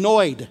he's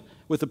annoyed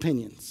with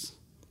opinions.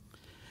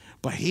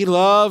 But he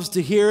loves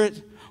to hear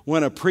it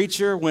when a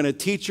preacher, when a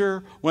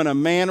teacher, when a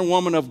man or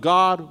woman of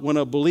God, when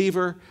a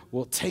believer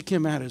will take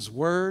him at his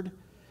word,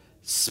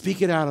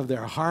 speak it out of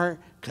their heart,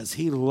 because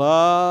he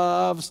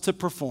loves to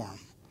perform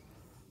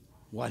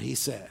what he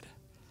said.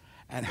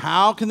 And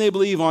how can they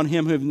believe on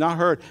him who have not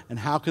heard? And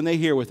how can they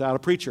hear without a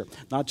preacher?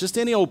 Not just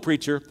any old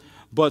preacher,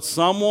 but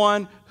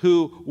someone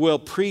who will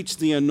preach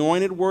the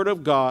anointed word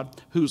of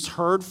God, who's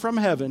heard from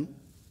heaven.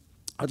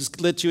 I'll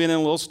just let you in a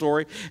little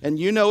story, and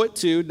you know it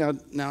too.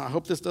 Now I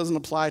hope this doesn't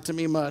apply to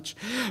me much,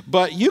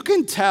 but you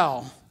can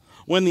tell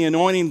when the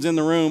anointing's in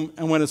the room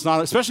and when it's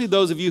not, especially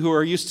those of you who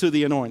are used to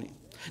the anointing.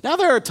 Now,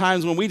 there are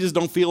times when we just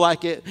don't feel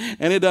like it,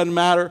 and it doesn't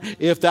matter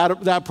if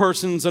that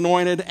person's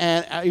anointed,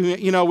 and,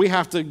 we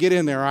have to get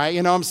in there, right?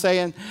 You know what I'm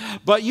saying?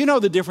 But you know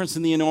the difference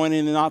in the anointing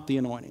and not the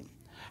anointing.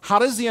 How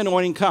does the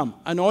anointing come?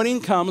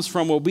 Anointing comes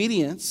from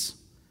obedience,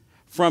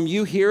 from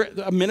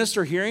a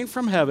minister hearing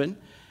from heaven.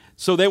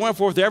 So they went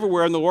forth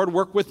everywhere, and the Lord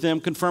worked with them,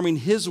 confirming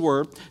his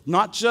word,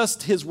 not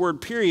just his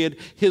word, period,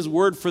 his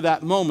word for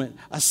that moment,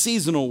 a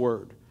seasonal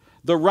word.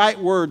 The right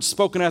word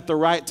spoken at the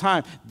right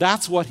time.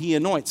 That's what he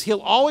anoints.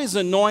 He'll always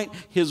anoint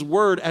his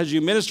word as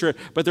you minister it,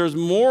 but there's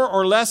more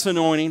or less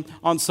anointing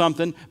on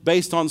something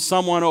based on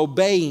someone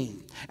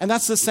obeying. And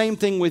that's the same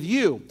thing with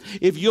you.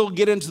 If you'll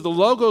get into the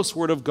Logos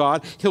word of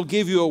God, he'll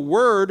give you a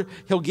word,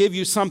 he'll give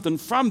you something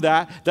from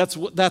that.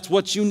 That's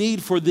what you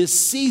need for this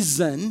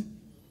season.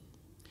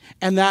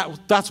 And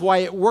that's why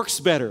it works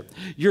better.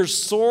 Your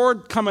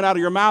sword coming out of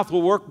your mouth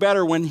will work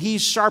better when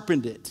he's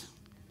sharpened it.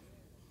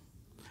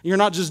 You're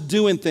not just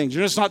doing things.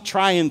 You're just not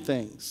trying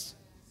things.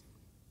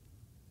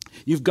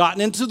 You've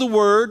gotten into the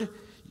Word.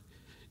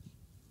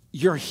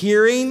 You're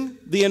hearing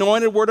the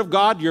anointed Word of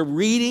God. You're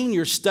reading.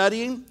 You're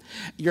studying.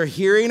 You're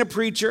hearing a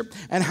preacher.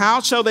 And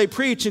how shall they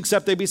preach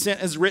except they be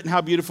sent as written?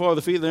 How beautiful are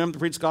the feet of them to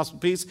preach the gospel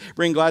of peace,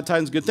 bring glad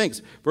tidings, good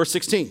things. Verse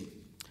 16.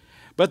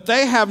 But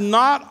they have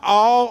not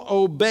all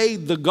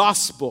obeyed the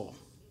gospel.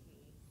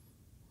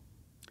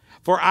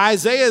 For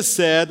Isaiah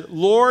said,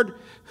 Lord,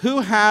 who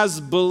has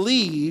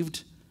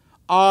believed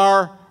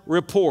our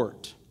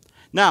report?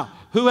 Now,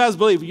 who has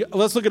believed?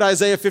 Let's look at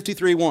Isaiah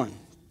 53:1.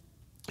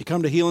 You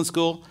come to healing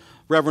school,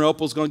 Reverend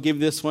Opal's going to give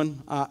you this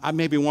one. I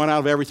maybe one out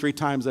of every 3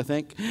 times, I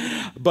think.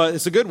 But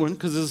it's a good one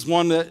because it's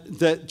one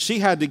that she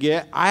had to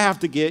get, I have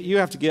to get, you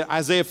have to get.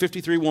 Isaiah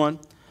 53:1.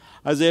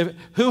 Isaiah,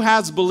 who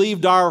has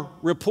believed our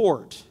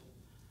report?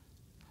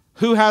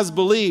 Who has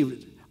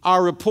believed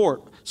our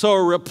report? So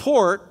a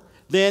report,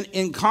 then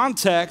in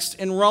context,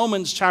 in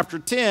Romans chapter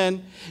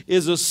 10,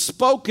 is a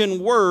spoken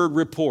word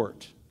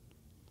report.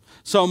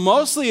 So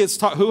mostly it's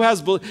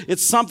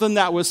something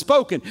that was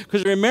spoken.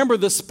 Because remember,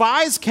 the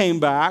spies came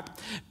back.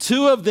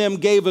 2 of them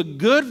gave a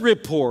good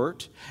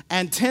report,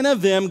 and 10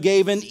 of them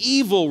gave an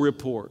evil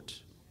report.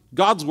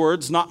 God's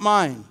words, not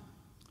mine.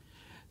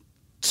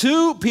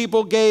 2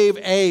 people gave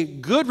a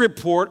good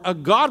report, a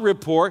God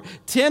report.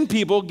 10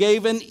 people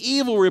gave an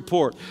evil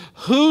report.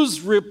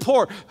 Whose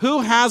report?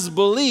 Who has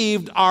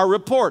believed our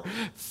report?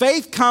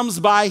 Faith comes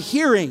by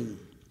hearing.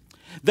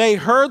 They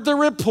heard the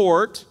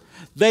report.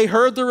 They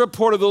heard the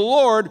report of the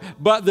Lord,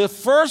 but the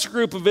first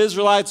group of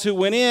Israelites who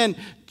went in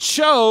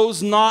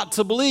chose not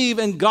to believe,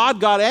 and God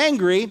got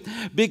angry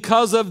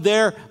because of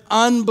their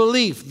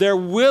unbelief, their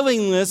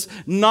willingness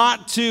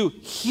not to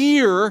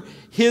hear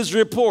his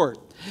report.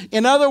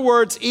 In other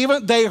words,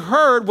 even they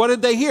heard, what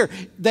did they hear?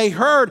 They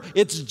heard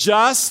it's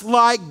just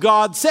like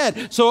God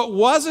said. So it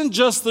wasn't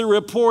just the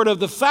report of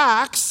the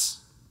facts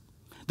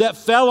that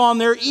fell on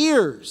their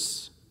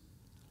ears.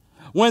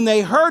 When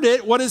they heard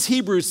it, what does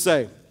Hebrews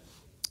say?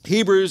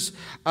 Hebrews,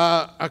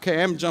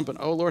 okay, I'm jumping.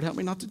 Oh, Lord, help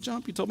me not to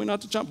jump. You told me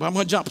not to jump, but I'm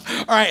going to jump.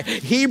 All right,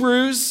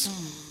 Hebrews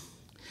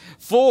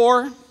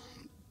 4.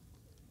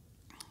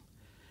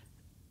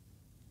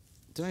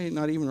 Did I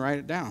not even write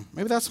it down?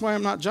 Maybe that's why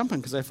I'm not jumping,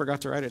 because I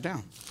forgot to write it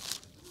down.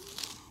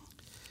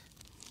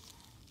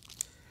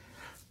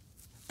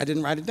 I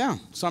didn't write it down,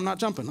 so I'm not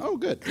jumping. Oh,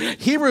 good.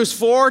 Hebrews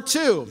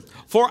 4:2.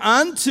 For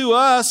unto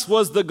us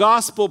was the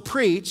gospel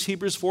preached,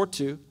 Hebrews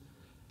 4:2,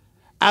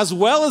 as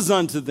well as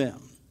unto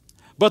them.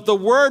 But the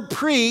word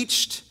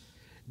preached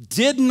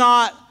did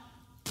not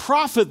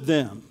profit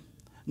them,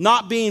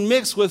 not being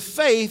mixed with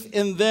faith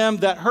in them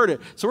that heard it.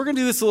 So we're going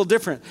to do this a little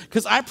different,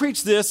 because I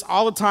preach this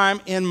all the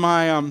time in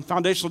my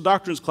foundational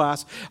doctrines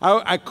class.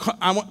 Because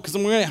I'm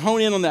going to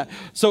hone in on that.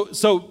 So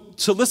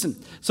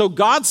listen. So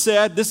God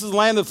said, "This is the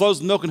land that flows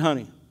with milk and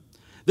honey.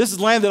 This is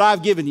the land that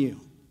I've given you."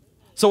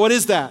 So what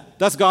is that?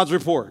 That's God's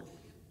report.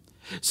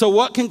 So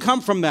what can come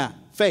from that?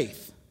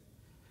 Faith,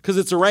 because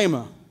it's a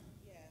rhema.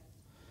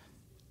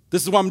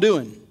 This is what I'm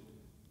doing.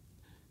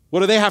 What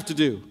do they have to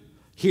do?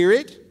 Hear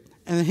it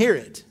and then hear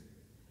it.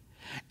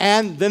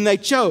 And then they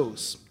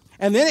chose.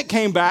 And then it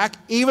came back,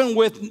 even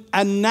with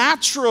a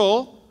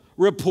natural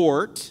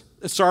report.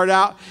 It started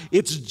out,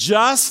 it's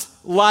just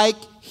like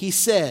he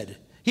said.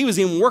 He was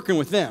even working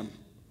with them.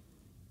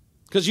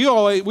 Because we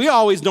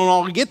always don't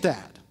all get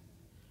that.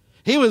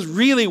 He was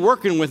really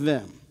working with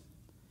them.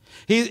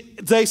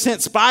 They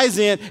sent spies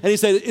in, and he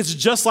said, it's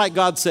just like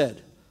God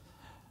said.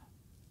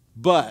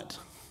 But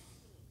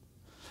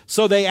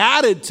So they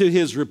added to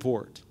his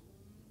report.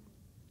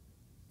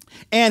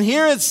 And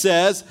here it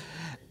says,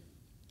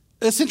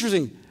 it's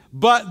interesting,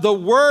 but the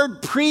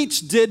word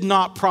preached did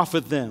not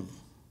profit them.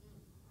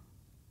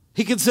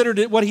 He considered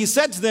it, what he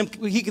said to them,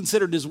 he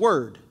considered his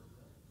word.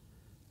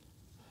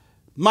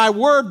 My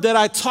word that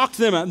I talked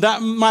to them,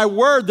 that my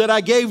word that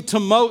I gave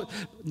to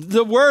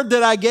the word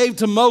that I gave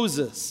to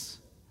Moses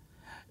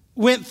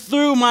went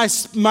through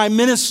my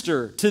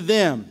minister to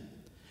them.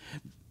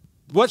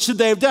 What should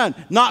they have done?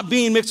 Not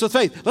being mixed with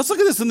faith. Let's look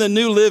at this in the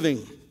New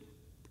Living.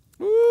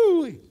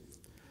 Woo.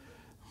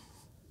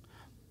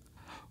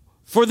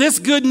 For this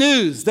good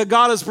news that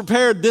God has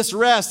prepared, this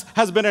rest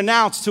has been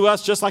announced to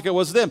us just like it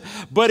was to them.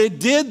 But it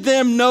did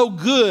them no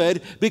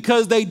good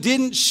because they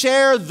didn't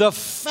share the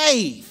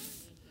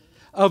faith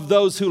of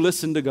those who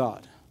listened to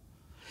God.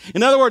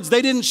 In other words,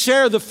 they didn't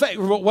share the faith.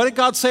 What did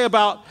God say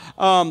about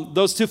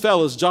those two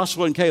fellows,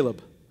 Joshua and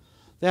Caleb?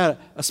 They had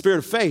a spirit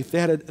of faith. They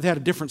had a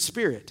different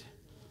spirit.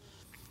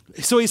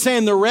 So he's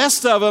saying the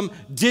rest of them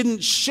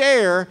didn't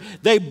share.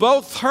 They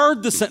both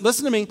heard the same.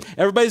 Listen to me.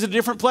 Everybody's at a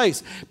different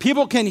place.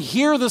 People can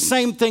hear the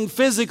same thing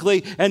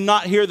physically and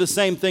not hear the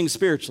same thing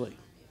spiritually.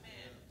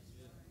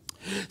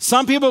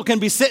 Some people can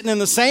be sitting in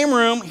the same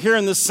room,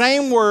 hearing the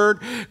same word,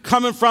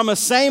 coming from a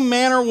same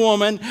man or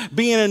woman,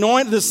 being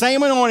anointed, the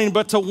same anointing,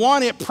 but to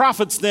one it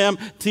profits them,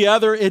 to the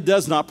other it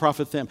does not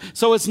profit them.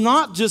 So it's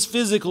not just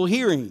physical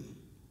hearing.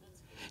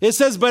 It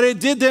says, but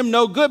it did them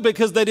no good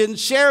because they didn't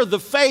share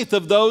the faith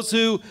of those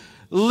who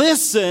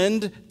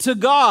listened to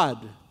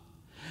God.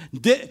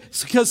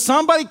 Because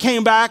somebody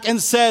came back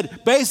and said,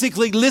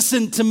 basically,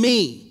 listen to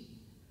me.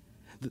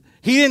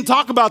 He didn't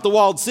talk about the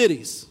walled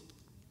cities.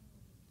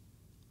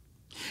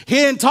 He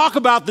didn't talk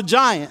about the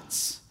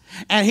giants.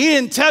 And he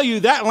didn't tell you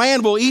that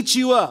land will eat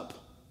you up.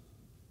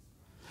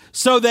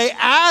 So they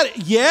add,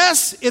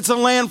 yes, it's a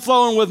land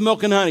flowing with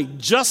milk and honey,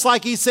 just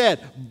like he said.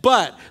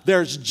 But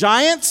there's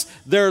giants,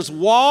 there's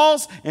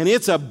walls, and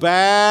it's a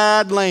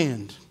bad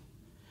land.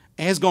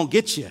 And it's going to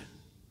get you.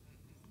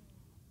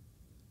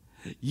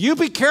 You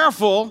be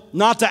careful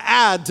not to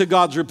add to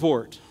God's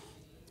report.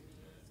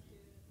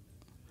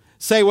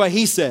 Say what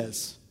he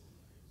says.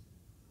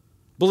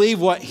 Believe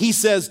what he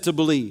says to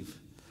believe.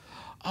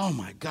 Oh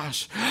my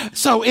gosh.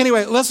 So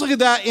anyway, let's look at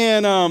that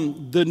in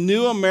the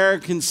New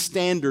American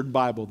Standard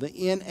Bible, the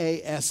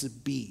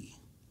NASB.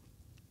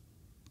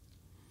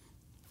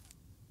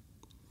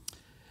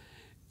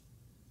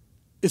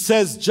 It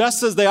says,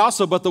 just as they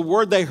also, but the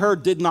word they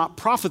heard did not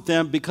profit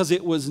them because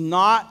it was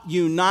not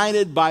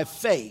united by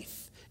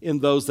faith in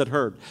those that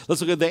heard.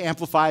 Let's look at the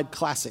Amplified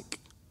Classic.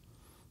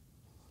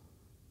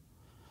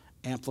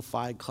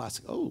 Amplified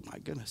Classic. Oh my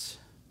goodness.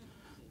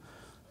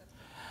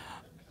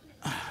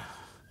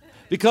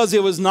 Because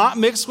it was not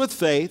mixed with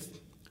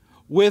faith,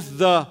 with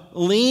the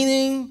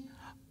leaning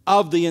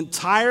of the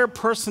entire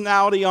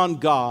personality on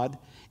God,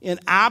 in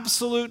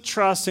absolute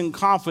trust and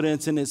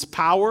confidence in his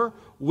power,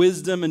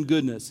 wisdom, and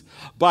goodness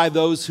by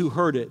those who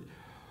heard it.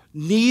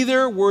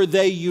 Neither were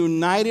they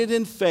united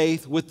in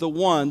faith with the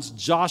ones,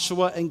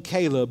 Joshua and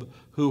Caleb,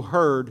 who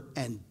heard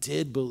and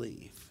did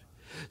believe.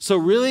 So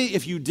really,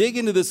 if you dig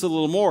into this a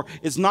little more,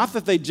 it's not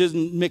that they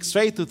didn't mix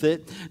faith with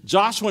it.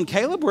 Joshua and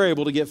Caleb were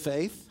able to get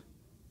faith.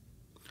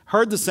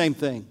 Heard the same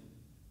thing,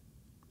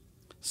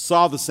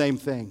 saw the same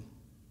thing.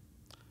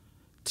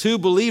 2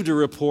 believed a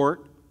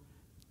report,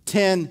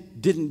 10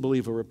 didn't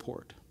believe a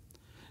report.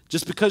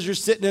 Just because you're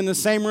sitting in the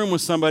same room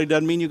with somebody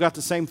doesn't mean you got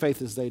the same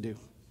faith as they do.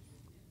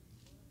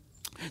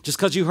 Just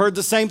because you heard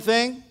the same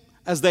thing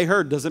as they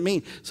heard doesn't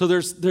mean.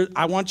 So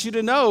I want you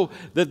to know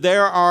that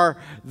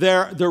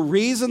the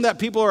reason that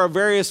people are at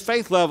various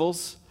faith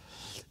levels,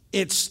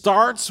 it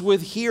starts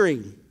with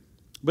hearing.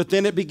 But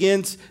then it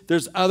begins,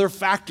 there's other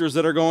factors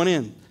that are going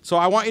in. So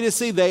I want you to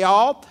see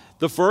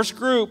the first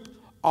group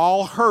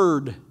all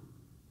heard.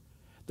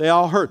 They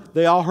all heard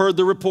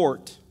the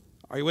report.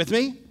 Are you with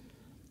me?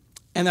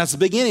 And that's the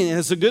beginning, and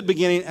it's a good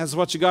beginning. That's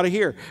what you got to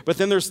hear. But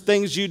then there's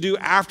things you do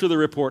after the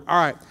report. All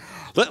right,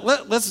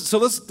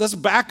 let's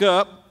back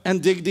up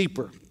and dig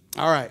deeper.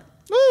 All right,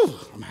 woo,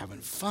 I'm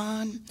having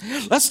fun.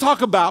 Let's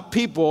talk about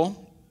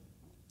people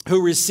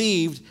who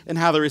received and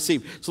how they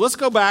received. So let's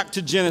go back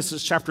to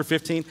Genesis chapter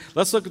 15.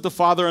 Let's look at the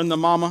father and the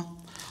mama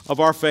of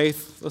our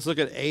faith. Let's look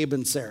at Abe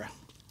and Sarah.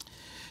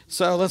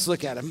 So let's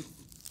look at him.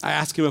 I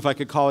asked him if I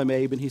could call him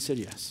Abe, and he said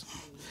yes.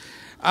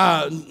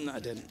 No, I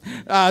didn't.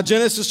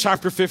 Genesis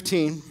chapter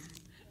 15.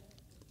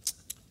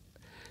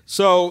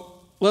 So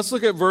let's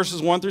look at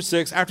verses 1 through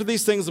 6. After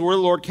these things, the word of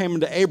the Lord came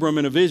unto Abram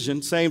in a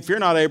vision, saying, Fear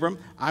not, Abram,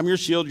 I'm your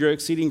shield, your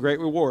exceeding great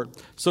reward.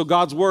 So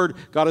God's word,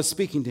 God is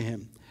speaking to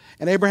him.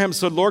 And Abraham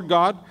said, Lord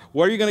God,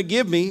 what are you going to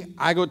give me?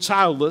 I go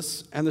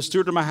childless, and the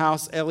steward of my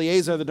house,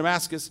 Eliezer the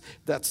Damascus,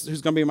 that's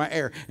who's going to be my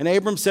heir. And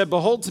Abram said,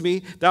 Behold to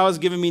me, thou hast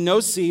given me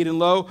no seed, and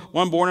lo,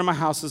 one born in my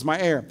house is my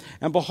heir.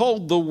 And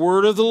behold, the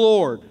word of the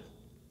Lord,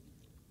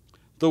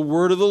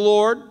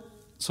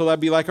 so that'd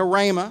be like a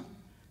rhema,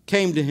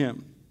 came to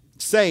him,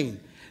 saying,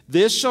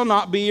 This shall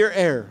not be your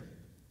heir.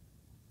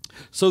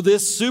 So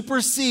this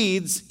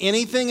supersedes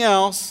anything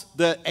else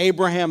that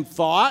Abraham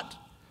thought,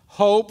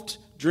 hoped,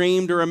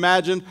 dreamed, or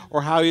imagined,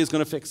 or how he was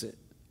going to fix it.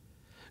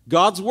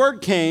 God's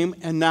word came,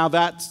 and now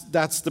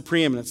that's the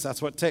preeminence.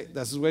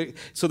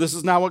 So this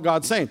is now what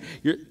God's saying.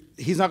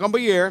 He's not going to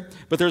be your heir,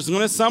 but there's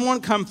going to someone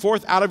come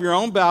forth out of your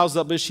own bowels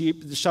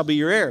that shall be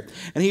your heir.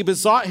 And he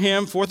besought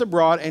him forth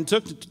abroad and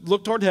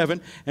looked toward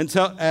heaven and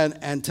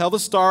tell the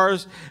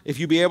stars if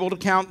you be able to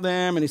count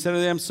them. And he said to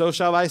them, so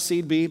shall thy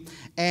seed be.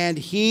 And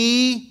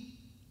he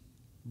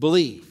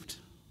believed.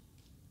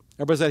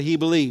 Everybody said he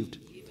believed.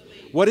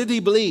 What did he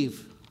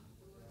believe?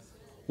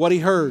 What he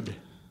heard.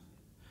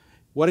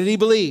 What did he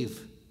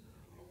believe?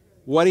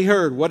 What he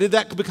heard. What did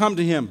that become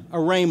to him? A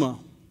rhema,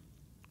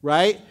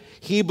 right?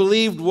 He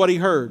believed what he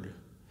heard.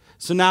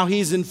 So now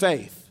he's in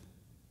faith.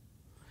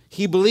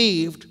 He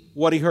believed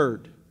what he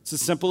heard. It's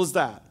as simple as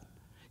that.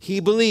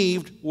 He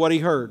believed what he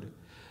heard.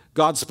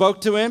 God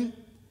spoke to him.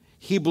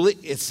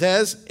 It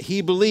says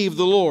he believed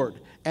the Lord,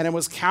 and it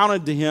was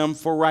counted to him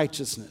for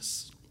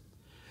righteousness.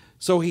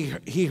 So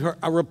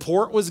a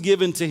report was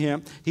given to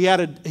him. He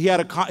had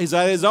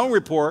his own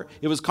report.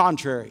 It was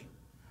contrary.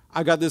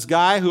 I got this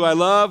guy who I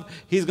love.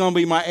 He's going to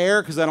be my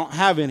heir because I don't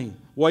have any.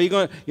 Well,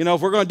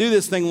 if we're going to do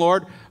this thing,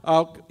 Lord,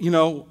 I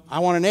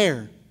want an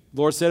heir.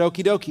 The Lord said,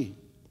 okie dokie.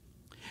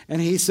 And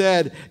he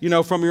said,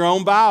 from your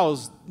own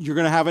bowels, you're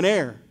going to have an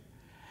heir.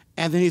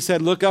 And then he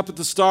said, look up at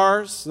the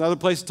stars. Another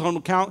place to tell him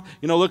to count.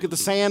 Look at the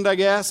sand, I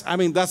guess. I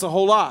mean, that's a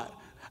whole lot.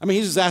 I mean,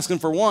 he's just asking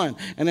for one.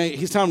 And then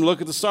he's telling him to look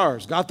at the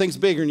stars. God thinks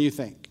bigger than you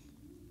think.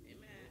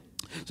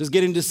 Amen. Just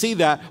getting to see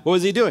that. What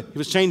was he doing? He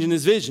was changing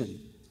his vision.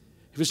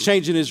 He was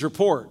changing his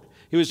report.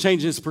 He was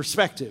changing his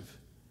perspective.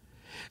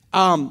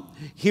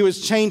 He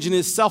was changing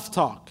his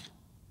self-talk.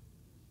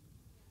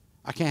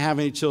 I can't have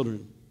any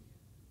children.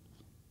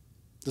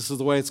 This is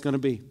the way it's going to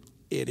be.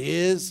 It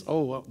is, the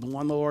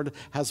one the Lord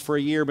has for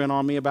a year been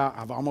on me about.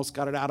 I've almost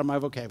got it out of my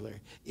vocabulary.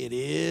 It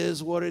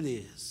is what it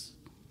is.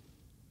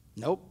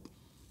 Nope.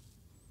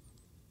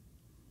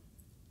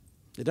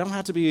 It don't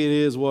have to be it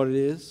is what it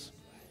is.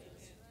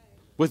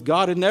 With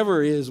God, it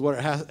never is what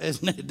it has.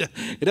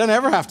 It doesn't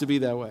ever have to be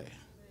that way.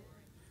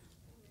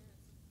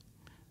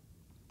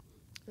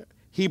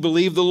 He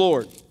believed the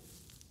Lord.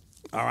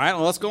 All right,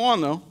 well, let's go on,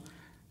 though.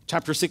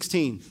 Chapter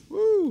 16.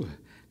 Woo.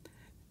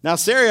 Now,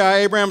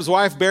 Sarai, Abraham's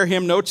wife, bare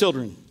him no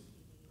children.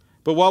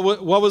 But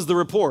what was the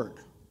report?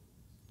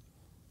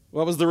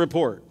 What was the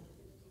report?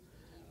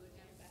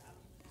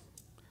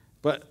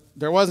 But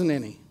there wasn't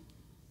any.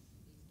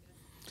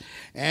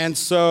 And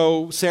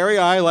so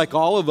Sarai, like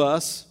all of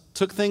us,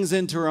 took things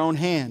into her own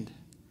hand.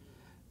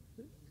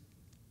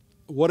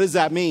 What does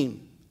that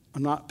mean?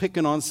 I'm not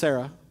picking on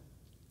Sarah.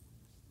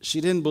 She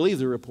didn't believe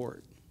the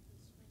report.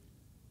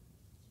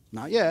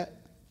 Not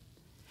yet.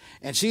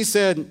 And she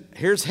said,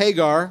 here's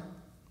Hagar,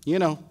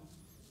 And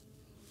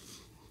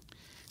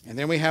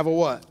then we have a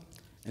what?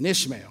 An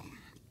Ishmael.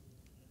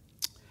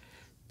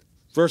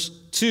 Verse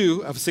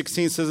 2 of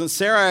 16 says, and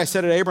Sarai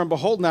said to Abram,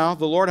 behold now,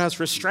 the Lord has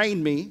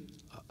restrained me.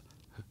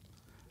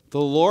 The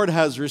Lord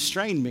has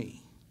restrained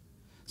me.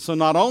 So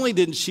not only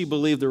didn't she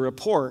believe the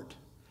report,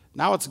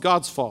 now it's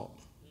God's fault.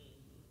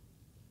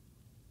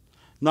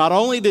 Not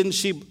only didn't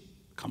she,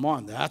 come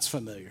on, that's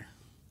familiar.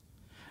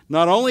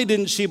 Not only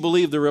didn't she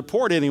believe the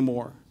report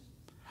anymore,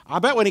 I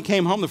bet when he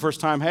came home the first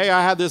time, hey,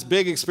 I had this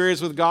big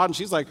experience with God, and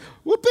she's like,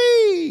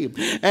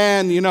 whoopee,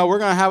 and, we're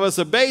going to have us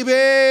a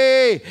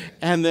baby.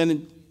 And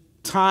then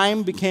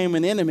time became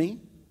an enemy,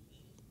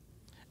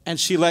 and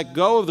she let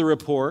go of the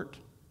report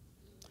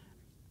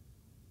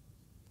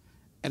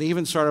and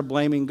even started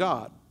blaming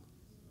God.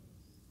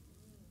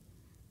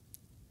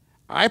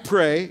 I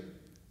pray,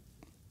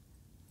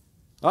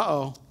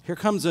 here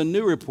comes a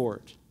new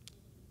report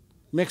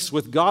mixed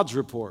with God's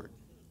report.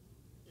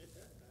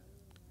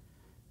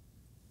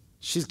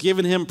 She's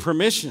given him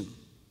permission.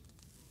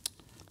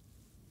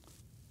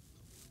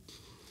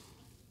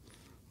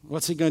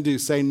 What's he going to do?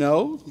 Say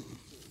no?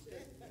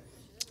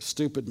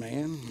 Stupid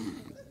man.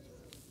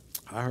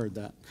 I heard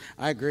that.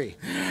 I agree.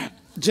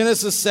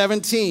 Genesis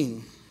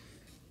 17.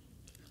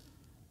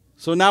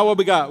 So now what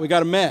we got? We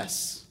got a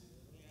mess.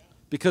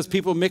 Because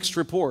people mixed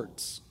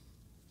reports.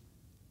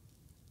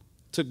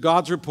 Took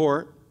God's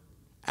report,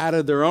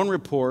 added their own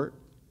report,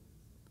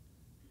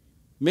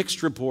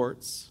 mixed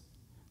reports.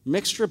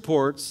 Mixed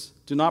reports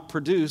do not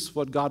produce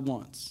what God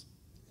wants.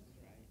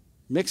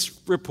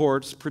 Mixed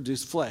reports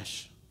produce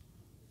flesh.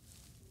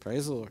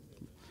 Praise the Lord.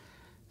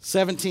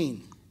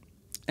 17.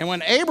 And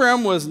when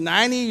Abram was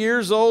 90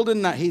 years old,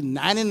 and he's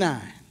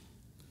 99,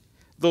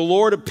 the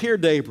Lord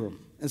appeared to Abram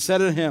and said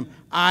to him,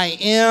 I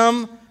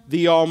am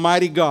the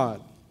Almighty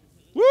God.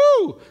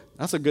 Woo!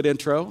 That's a good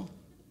intro.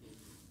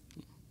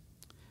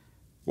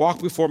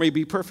 Walk before me,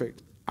 be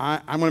perfect.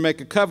 I'm going to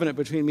make a covenant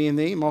between me and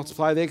thee,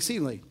 multiply thee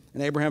exceedingly.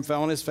 And Abraham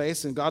fell on his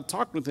face, and God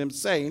talked with him,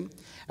 saying,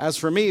 as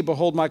for me,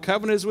 behold, my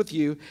covenant is with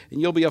you,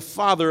 and you'll be a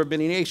father of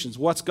many nations.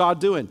 What's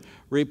God doing?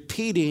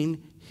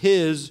 Repeating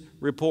his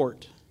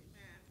report.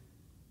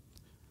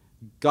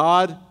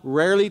 God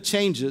rarely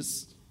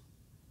changes.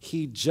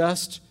 He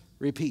just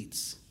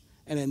repeats.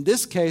 And in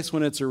this case,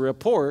 when it's a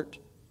report,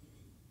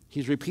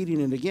 he's repeating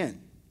it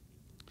again.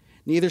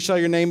 Neither shall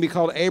your name be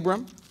called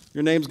Abram.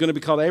 Your name's going to be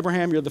called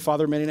Abraham. You're the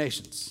father of many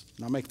nations.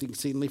 And I'll make thee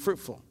exceedingly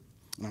fruitful.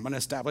 And I'm going to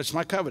establish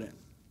my covenant.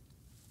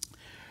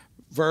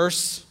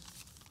 Verse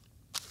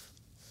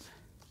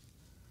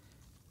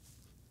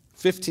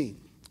 15.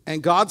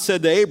 And God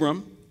said to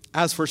Abram,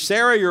 as for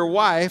Sarah, your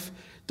wife,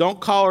 don't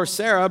call her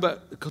Sarah,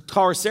 but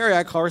call her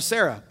Sarai, call her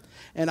Sarah.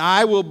 And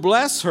I will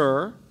bless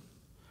her,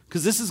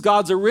 because this is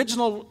God's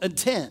original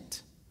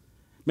intent.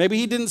 Maybe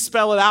he didn't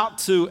spell it out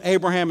to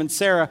Abraham and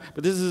Sarah,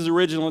 but this is his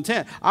original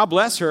intent. I'll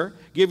bless her,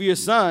 give you a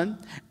son,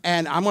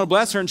 and I'm going to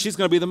bless her, and she's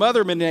going to be the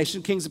mother of many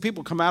nations. Kings of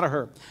people come out of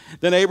her.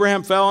 Then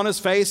Abraham fell on his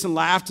face and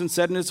laughed and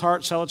said in his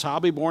heart, shall a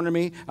child be born to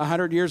me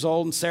 100 years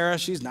old? And Sarah,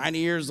 she's 90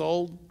 years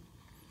old.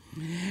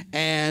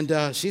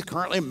 And she's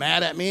currently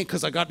mad at me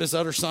because I got this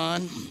other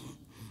son.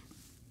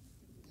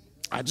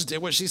 I just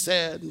did what she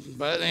said,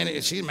 but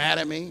anyway, she's mad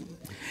at me.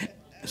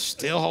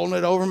 Still holding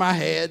it over my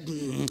head.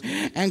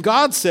 And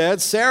God said,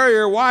 Sarah,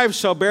 your wife,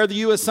 shall bear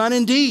you a son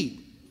indeed.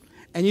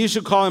 And you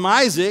shall call him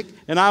Isaac,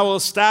 and I will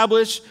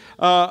establish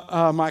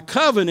my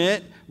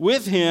covenant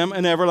with him,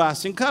 an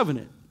everlasting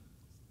covenant.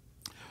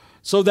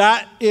 So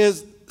that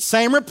is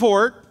same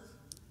report.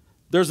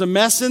 There's a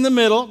mess in the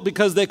middle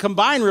because they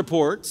combine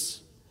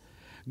reports.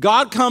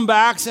 God comes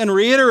back and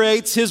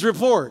reiterates his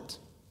report.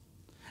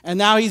 And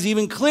now he's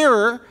even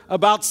clearer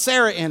about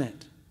Sarah in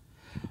it.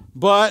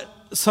 But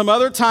some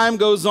other time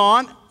goes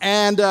on,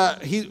 and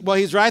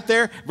he's right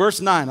there. Verse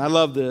 9, I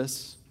love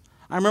this.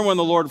 I remember when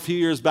the Lord a few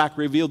years back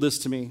revealed this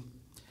to me.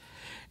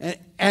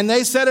 And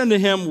they said unto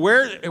him,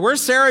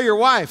 where's Sarah your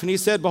wife? And he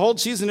said,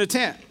 behold, she's in a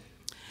tent.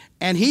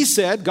 And he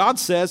said, God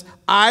says,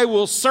 I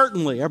will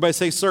certainly, everybody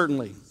say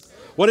certainly.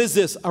 What is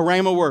this? A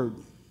rhema word.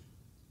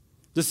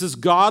 This is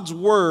God's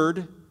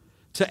word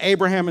to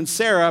Abraham and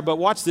Sarah, but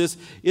watch this,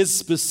 is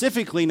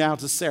specifically now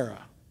to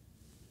Sarah.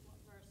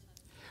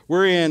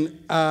 We're in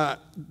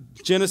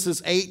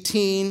Genesis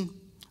 18.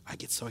 I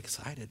get so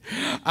excited.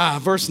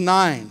 Verse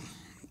 9.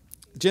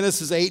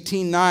 Genesis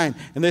 18:9.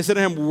 And they said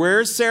to him,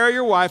 where's Sarah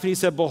your wife? And he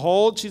said,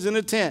 behold, she's in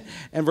a tent.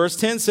 And verse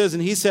 10 says,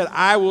 and he said,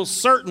 I will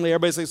certainly,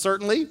 everybody say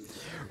certainly,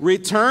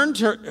 return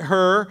to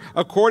her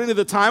according to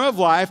the time of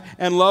life.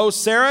 And lo,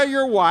 Sarah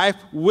your wife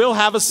will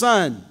have a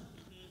son.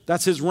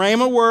 That's his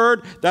rhema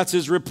word. That's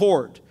his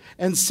report.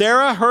 And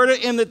Sarah heard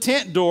it in the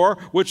tent door,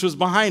 which was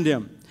behind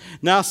him.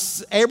 Now,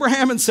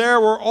 Abraham and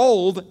Sarah were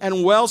old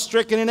and well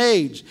stricken in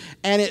age,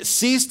 and it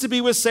ceased to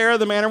be with Sarah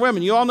the man or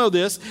woman. You all know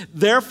this.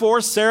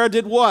 Therefore, Sarah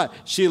did what?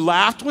 She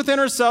laughed within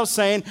herself,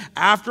 saying,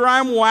 after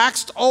I'm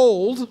waxed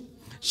old,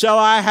 shall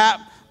I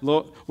have...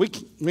 Look, we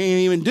ain't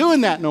even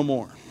doing that no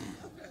more.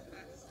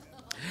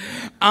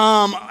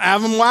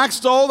 Having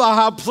waxed old, I'll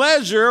have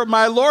pleasure.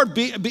 My Lord,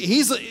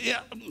 he's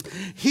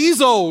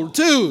old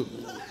too.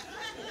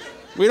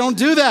 We don't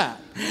do that.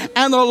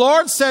 And the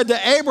Lord said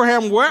to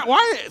Abraham,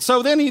 why?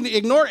 So then he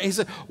ignored it. He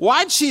said,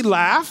 why'd she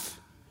laugh?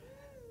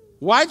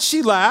 Why'd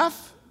she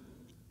laugh?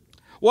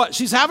 What?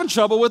 She's having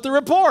trouble with the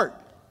report.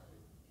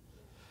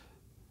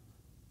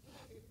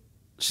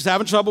 She's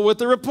having trouble with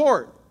the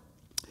report.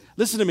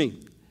 Listen to me.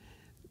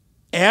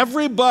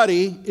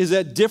 Everybody is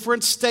at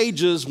different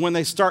stages when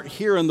they start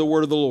hearing the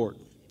word of the Lord.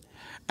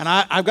 And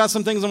I've got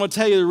some things I'm going to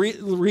tell you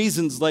the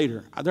reasons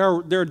later.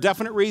 There are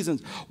definite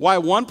reasons why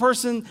one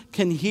person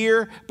can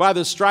hear by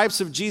the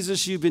stripes of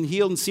Jesus you've been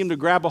healed and seem to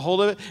grab a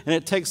hold of it, and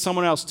it takes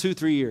someone else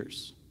 2-3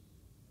 years.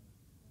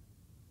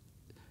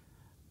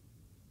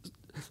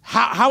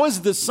 How is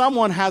it that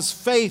someone has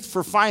faith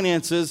for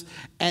finances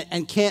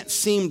and can't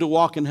seem to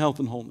walk in health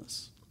and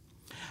wholeness?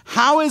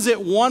 How is it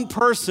one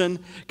person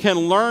can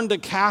learn to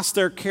cast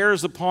their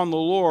cares upon the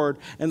Lord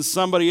and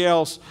somebody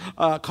else,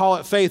 call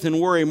it faith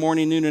and worry,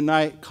 morning, noon, and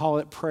night, call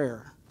it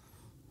prayer?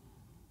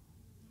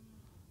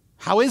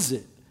 How is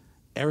it?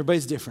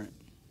 Everybody's different.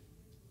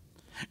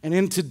 And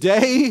in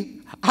today,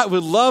 I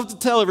would love to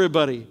tell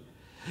everybody,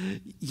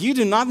 you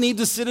do not need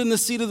to sit in the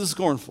seat of the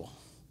scornful,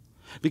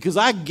 because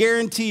I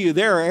guarantee you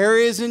there are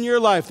areas in your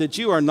life that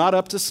you are not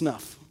up to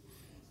snuff.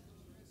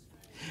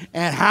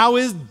 And how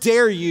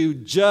dare you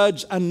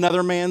judge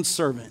another man's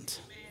servant?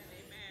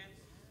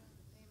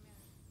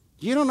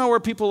 You don't know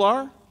where people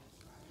are.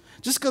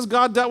 Just because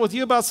God dealt with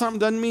you about something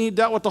doesn't mean he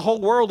dealt with the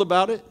whole world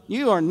about it.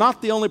 You are not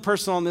the only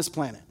person on this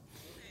planet.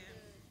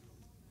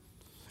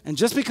 And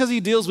just because he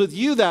deals with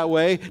you that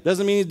way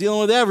doesn't mean he's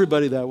dealing with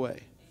everybody that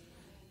way.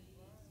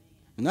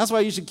 And that's why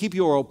you should keep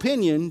your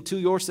opinion to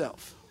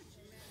yourself.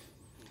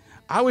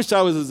 I wish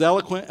I was as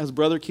eloquent as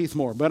Brother Keith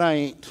Moore, but I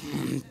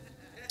ain't.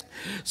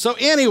 So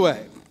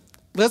anyway,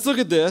 let's look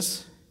at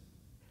this.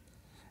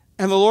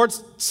 And the Lord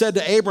said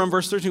to Abram,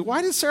 verse 13,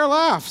 why did Sarah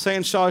laugh,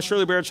 saying, shall I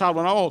surely bear a child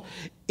when I'm old?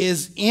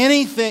 Is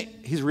anything,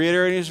 he's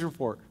reiterating his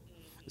report,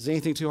 is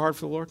anything too hard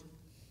for the Lord?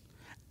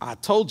 I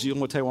told you, I'm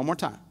going to tell you one more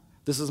time.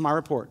 This is my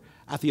report.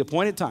 At the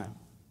appointed time,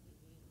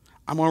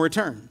 I'm going to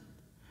return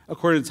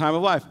according to the time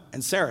of life,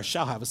 and Sarah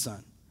shall have a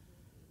son.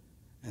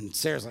 And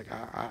Sarah's like,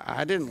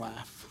 I didn't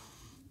laugh.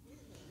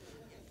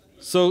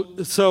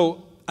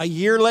 So a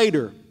year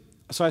later,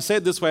 so I say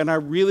it this way, and I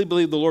really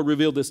believe the Lord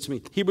revealed this to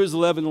me. Hebrews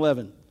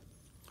 11:11.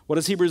 What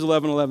does Hebrews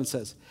 11:11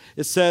 says?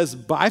 It says,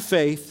 by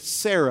faith,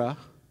 Sarah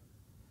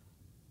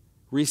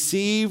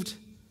received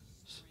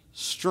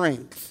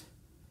strength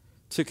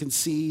to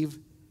conceive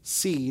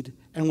seed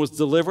and was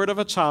delivered of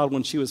a child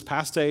when she was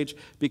past age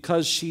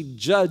because she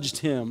judged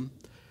him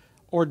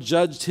or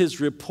judged his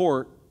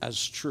report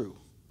as true.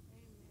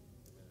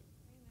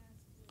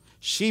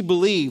 She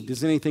believed,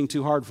 is anything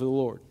too hard for the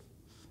Lord?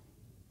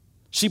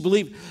 She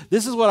believed.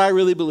 This is what I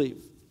really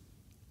believe.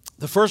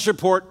 The first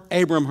report,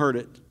 Abram heard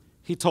it.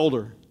 He told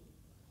her.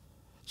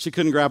 She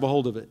couldn't grab a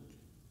hold of it.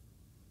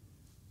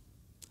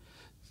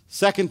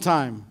 Second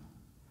time,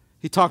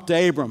 he talked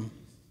to Abram.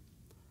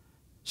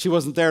 She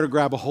wasn't there to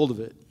grab a hold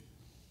of it.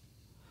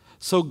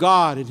 So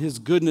God, in his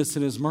goodness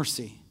and his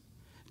mercy,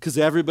 because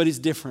everybody's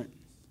different,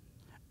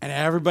 and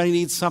everybody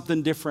needs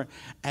something different.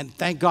 And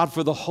thank God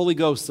for the Holy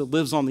Ghost that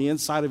lives on the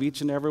inside of each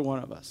and every one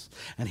of us.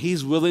 And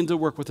he's willing to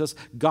work with us.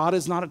 God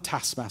is not a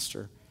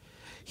taskmaster.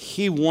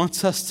 He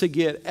wants us to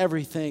get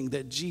everything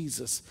that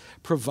Jesus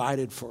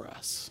provided for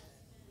us.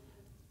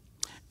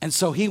 And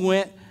so he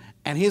went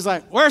and he's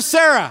like, where's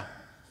Sarah?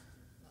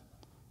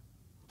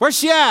 Where's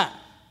she at?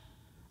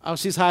 Oh,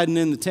 she's hiding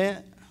in the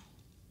tent.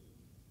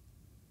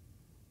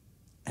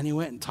 And he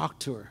went and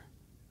talked to her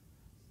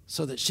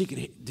so that she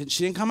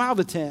didn't come out of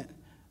the tent,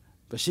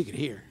 but she could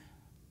hear.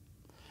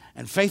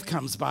 And faith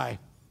comes by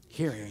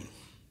hearing.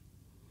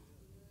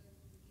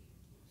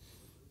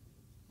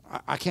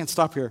 I can't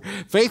stop here.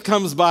 Faith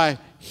comes by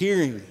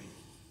hearing.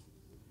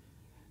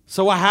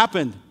 So what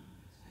happened?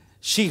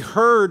 She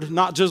heard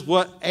not just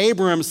what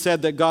Abraham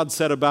said that God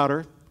said about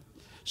her.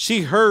 She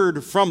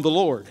heard from the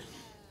Lord.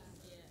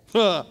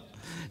 No,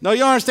 you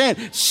don't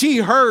understand. She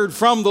heard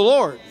from the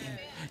Lord.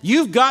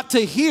 You've got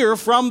to hear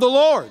from the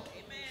Lord.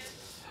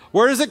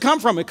 Where does it come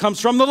from? It comes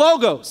from the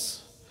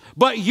Logos.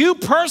 But you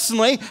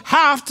personally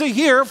have to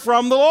hear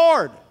from the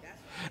Lord.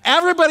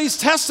 Everybody's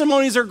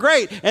testimonies are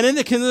great and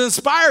it can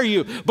inspire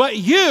you, but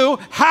you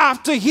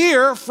have to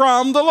hear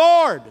from the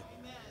Lord.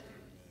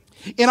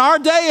 In our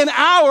day and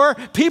hour,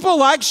 people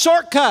like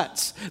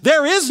shortcuts.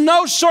 There is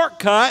no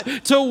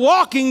shortcut to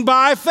walking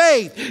by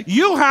faith.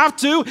 You have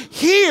to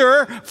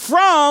hear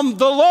from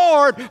the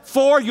Lord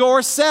for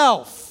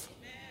yourself.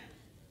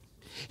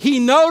 He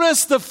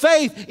noticed the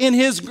faith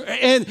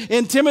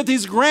in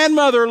Timothy's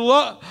grandmother,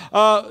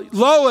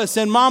 Lois,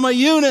 and Mama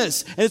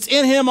Eunice. And it's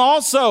in him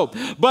also.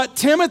 But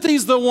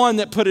Timothy's the one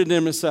that put it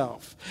in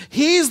himself.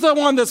 He's the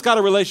one that's got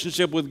a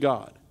relationship with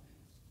God.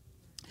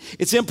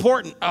 It's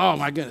important. Oh,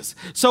 my goodness.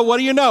 So what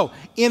do you know?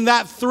 In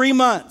that 3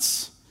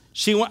 months,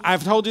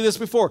 I've told you this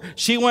before.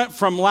 She went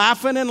from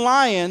laughing and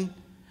lying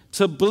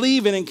to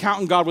believing and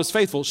counting God was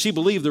faithful. She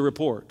believed the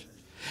report.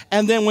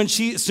 And then as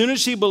soon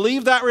as she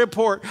believed that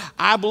report,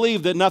 I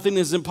believe that nothing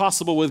is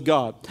impossible with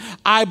God.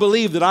 I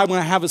believe that I'm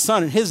going to have a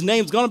son and his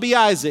name's going to be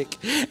Isaac.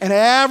 And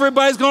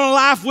everybody's going to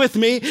laugh with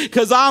me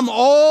because I'm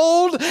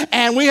old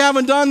and we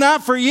haven't done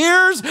that for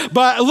years.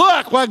 But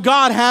look what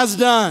God has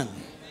done.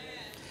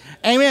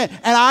 Amen.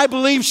 And I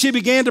believe she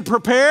began to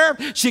prepare.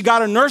 She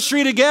got a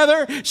nursery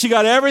together. She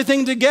got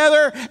everything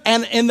together.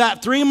 And in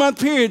that 3-month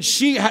period,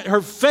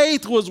 her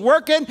faith was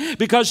working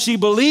because she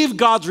believed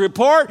God's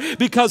report,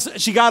 because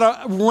she got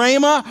a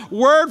rhema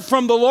word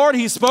from the Lord.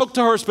 He spoke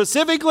to her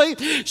specifically.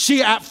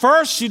 At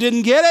first, she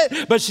didn't get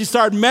it, but she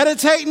started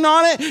meditating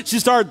on it. She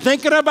started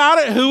thinking about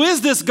it. Who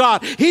is this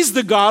God? He's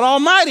the God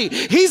Almighty.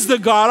 He's the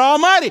God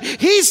Almighty.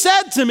 He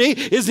said to me,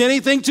 is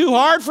anything too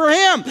hard for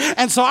him?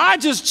 And so I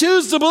just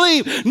choose to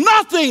believe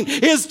nothing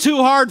is too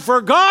hard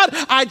for God.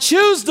 I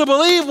choose to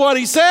believe what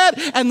he said.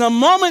 And the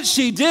moment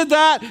she did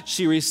that,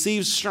 she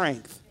received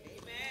strength.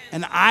 Amen.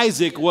 And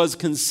Isaac was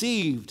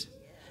conceived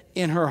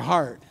in her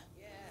heart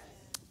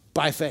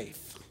by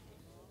faith.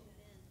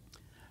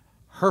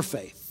 Her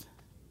faith.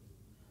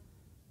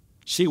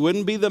 She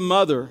wouldn't be the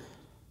mother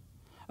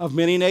of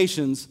many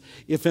nations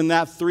if in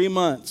that 3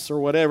 months or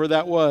whatever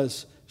that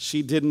was,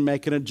 she didn't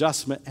make an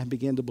adjustment and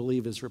begin to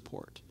believe his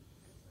report.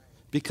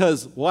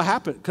 Because what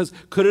happened? Because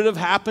could it have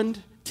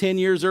happened 10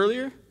 years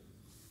earlier?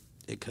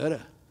 It could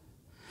have.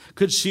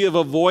 Could she have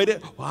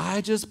avoided? Well,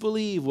 I just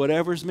believe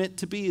whatever's meant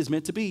to be is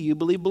meant to be. You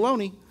believe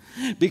baloney,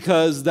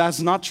 because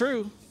that's not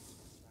true.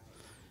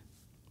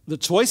 The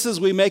choices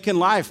we make in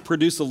life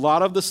produce a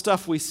lot of the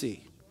stuff we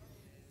see.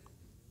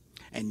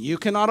 And you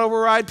cannot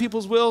override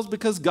people's wills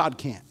because God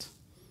can't.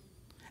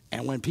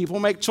 And when people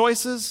make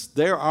choices,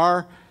 there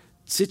are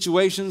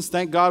situations,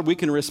 thank God, we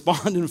can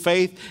respond in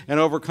faith and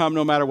overcome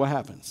no matter what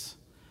happens.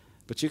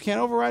 But you can't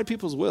override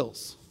people's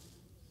wills.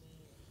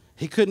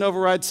 He couldn't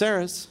override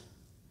Sarah's.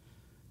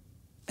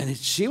 And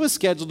she was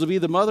scheduled to be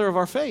the mother of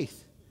our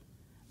faith.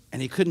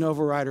 And he couldn't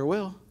override her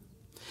will.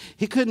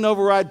 He couldn't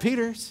override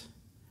Peter's.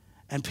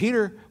 And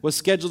Peter was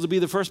scheduled to be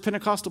the first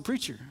Pentecostal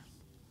preacher.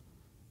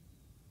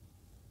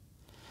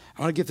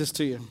 I want to get this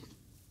to you.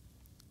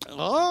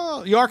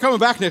 Oh, you are coming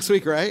back next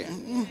week, right?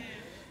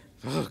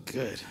 Oh,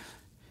 good.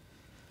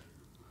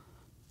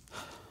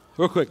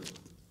 Real quick,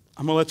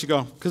 I'm going to let you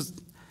go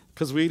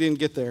because we didn't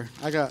get there.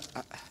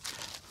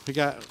 We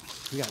got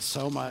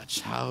so much.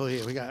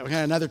 Hallelujah. We got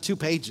another 2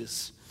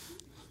 pages.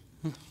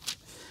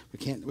 We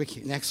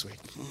can't next week.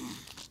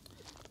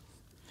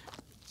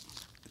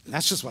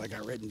 That's just what I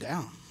got written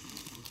down.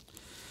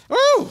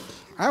 Oh,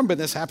 I haven't been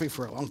this happy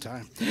for a long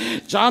time.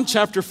 John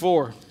chapter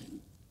 4,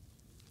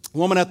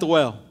 woman at the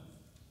well.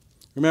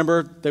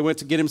 Remember, they went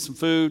to get him some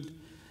food.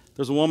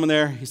 There's a woman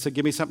there. He said,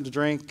 give me something to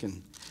drink.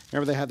 And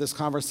remember, they had this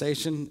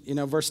conversation.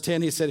 Verse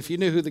 10, he said, if you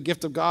knew who the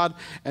gift of God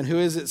and who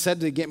is it said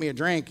to get me a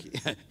drink,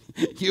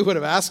 you would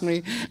have asked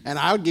me, and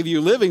I would give you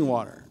living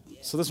water.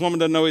 So this woman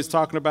doesn't know what he's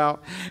talking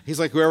about. He's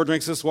like, whoever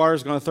drinks this water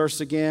is going to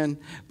thirst again.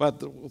 But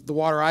the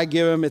water I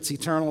give him, it's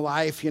eternal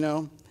life,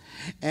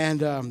 And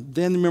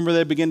then remember,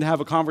 they begin to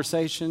have a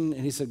conversation.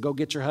 And he said, go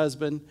get your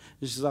husband.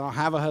 And she says, I don't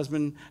have a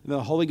husband. And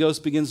the Holy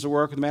Ghost begins to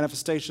work with the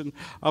manifestation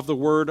of the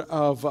word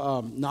of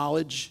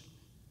knowledge.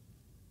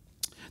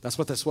 That's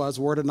what this was,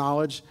 word of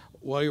knowledge.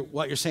 Well,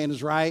 what you're saying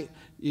is right.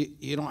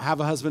 You don't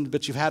have a husband,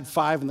 but you've had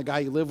 5, and the guy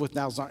you live with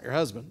now is not your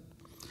husband.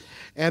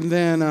 And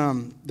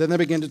then they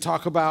begin to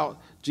talk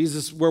about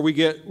Jesus, where we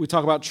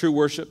talk about true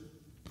worship.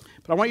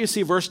 But I want you to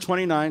see verse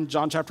 29,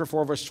 John chapter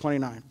 4, verse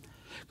 29.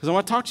 Because I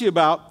want to talk to you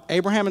about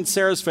Abraham and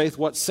Sarah's faith,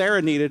 what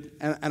Sarah needed,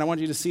 and I want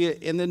you to see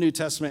it in the New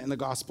Testament and the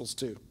Gospels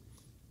too.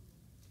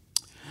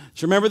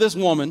 So remember this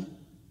woman,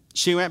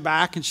 she went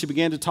back and she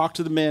began to talk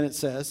to the men, it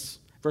says,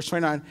 verse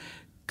 29,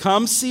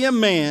 come see a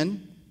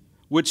man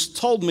which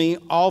told me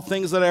all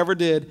things that I ever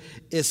did.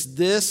 Is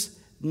this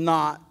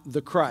not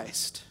the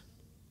Christ?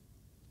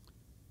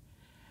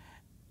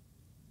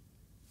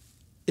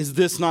 Is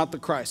this not the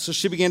Christ? So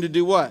she began to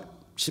do what?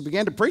 She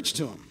began to preach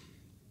to him.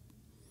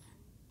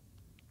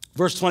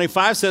 Verse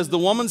 25 says, the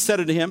woman said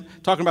to him,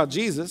 talking about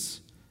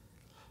Jesus,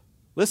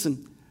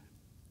 listen,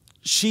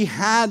 she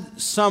had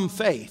some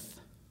faith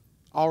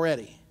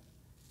already.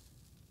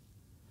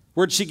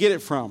 Where'd she get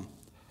it from?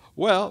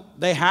 Well,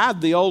 they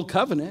had the old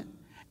covenant,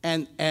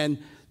 and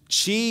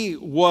she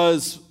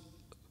was,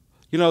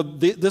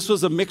 this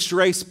was a mixed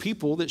race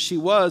people that she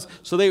was.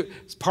 So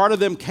part of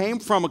them came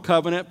from a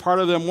covenant, part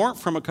of them weren't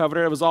from a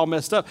covenant. It was all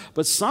messed up.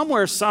 But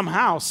somewhere,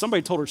 somehow,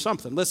 somebody told her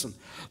something. Listen,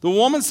 the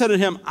woman said to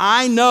him,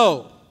 I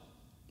know.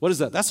 What is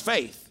that? That's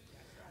faith.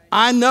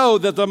 I know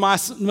that the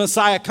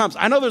Messiah comes.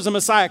 I know there's a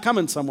Messiah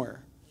coming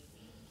somewhere.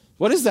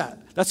 What is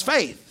that? That's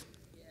faith,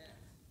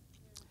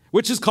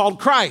 which is called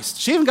Christ.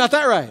 She even got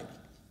that right.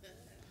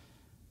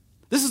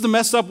 This is the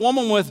messed up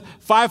woman with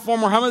 5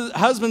 former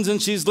husbands,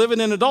 and she's living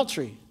in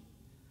adultery.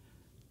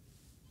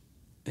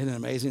 Isn't it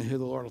amazing who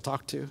the Lord will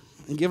talk to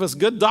and give us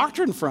good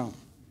doctrine from?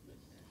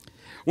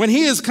 When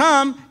he has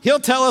come,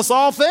 he'll tell us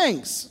all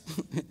things.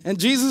 And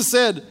Jesus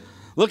said,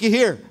 looky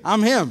here,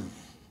 I'm him.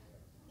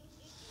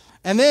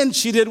 And then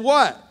she did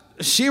what?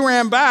 She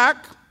ran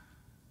back.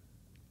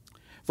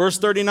 Verse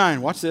 39,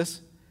 watch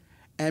this.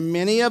 And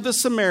many of the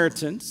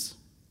Samaritans,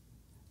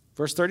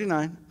 verse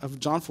 39 of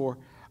John 4,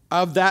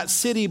 of that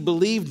city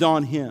believed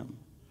on him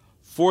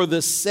for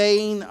the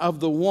saying of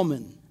the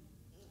woman.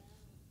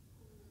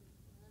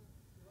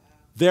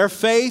 Their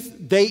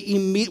faith,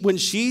 when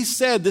she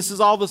said, this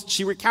is all this,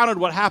 she recounted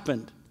what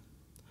happened.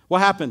 What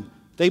happened?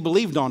 They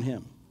believed on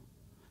him.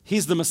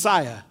 He's the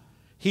Messiah.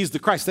 He's the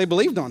Christ. They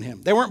believed on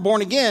him. They weren't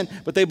born again,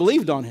 but they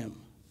believed on him.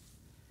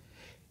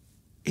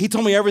 He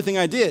told me everything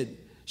I did.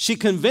 She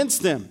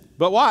convinced them.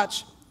 But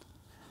watch.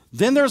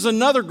 Then there's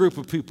another group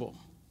of people.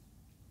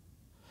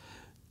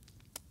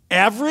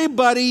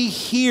 Everybody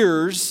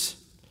hears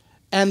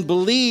and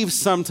believes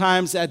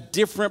sometimes at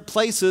different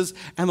places,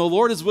 and the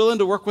Lord is willing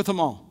to work with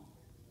them all.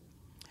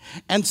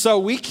 And so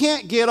we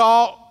can't get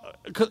all,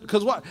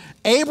 because what?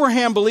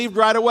 Abraham believed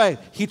right away.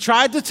 He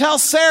tried to tell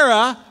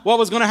Sarah what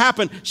was going to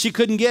happen. She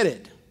couldn't get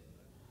it.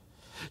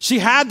 She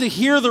had to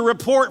hear the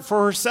report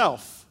for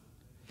herself.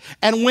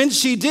 And when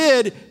she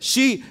did,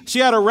 she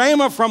had a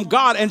rhema from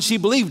God, and she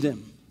believed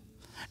him.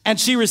 And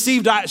she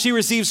received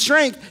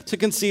strength to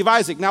conceive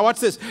Isaac. Now watch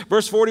this,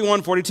 verse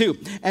 41, 42.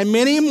 And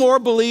many more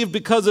believed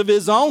because of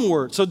his own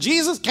word. So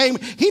Jesus came,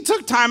 he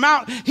took time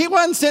out. He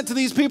wasn't sent to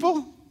these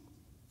people.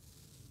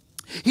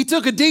 He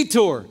took a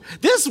detour.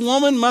 This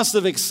woman must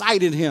have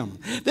excited him.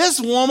 This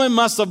woman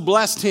must have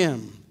blessed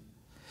him.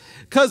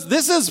 Because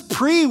this is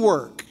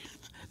pre-work.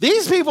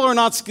 These people are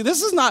not,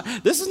 this is not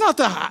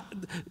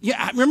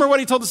remember what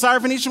he told the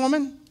Syrophoenician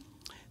woman?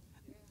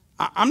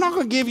 I'm not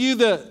going to give you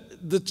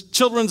the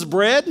children's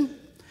bread.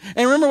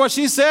 And remember what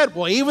she said?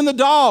 Well, even the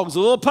dogs, the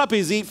little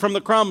puppies eat from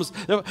the crumbs.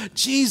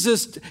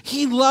 Jesus,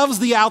 he loves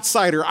the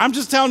outsider. I'm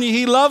just telling you,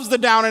 he loves the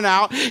down and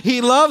out.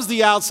 He loves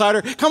the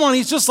outsider. Come on,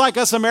 he's just like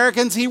us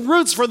Americans. He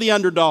roots for the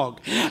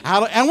underdog.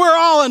 And we're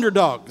all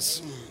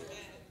underdogs.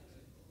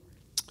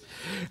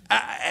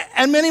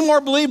 And many more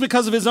believe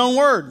because of his own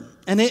word.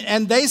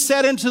 And they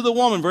said unto the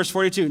woman, verse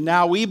 42,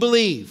 now we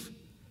believe,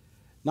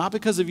 not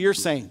because of your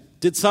saying.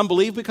 Did some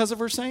believe because of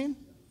her saying?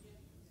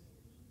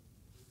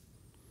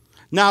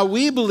 Now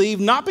we believe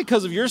not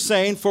because of your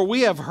saying, for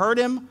we have heard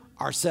him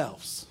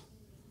ourselves.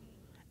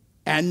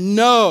 And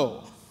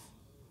know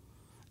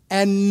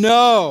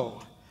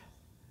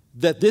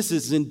that this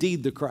is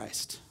indeed the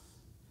Christ,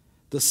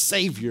 the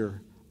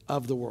Savior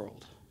of the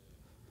world.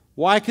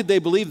 Why could they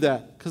believe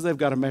that? Because they've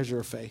got a measure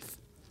of faith.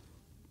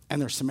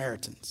 and they're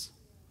Samaritans.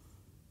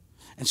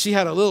 And she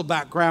had a little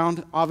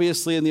background,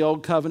 obviously, in the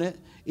Old Covenant,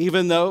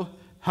 even though,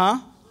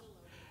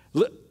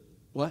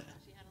 what?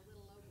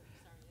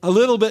 A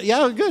little bit,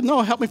 yeah, good.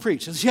 No, help me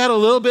preach. She had a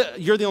little bit,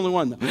 you're the only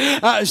one,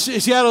 though.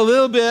 She had a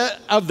little bit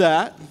of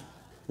that,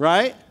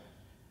 right?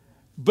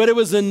 But it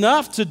was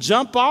enough to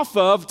jump off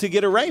of to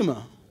get a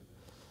rhema.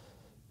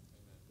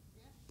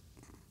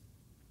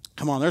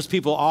 Come on, there's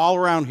people all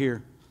around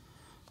here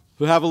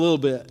who have a little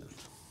bit.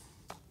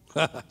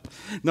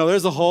 No,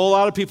 there's a whole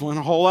lot of people and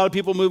a whole lot of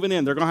people moving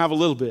in. They're going to have a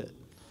little bit.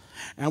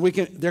 And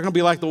they're going to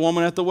be like the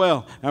woman at the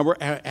well.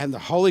 And the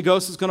Holy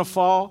Ghost is going to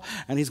fall,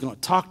 and he's going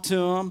to talk to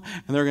them.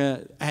 And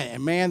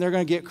they're going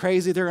to get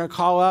crazy. They're going to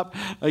call up,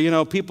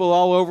 people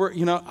all over.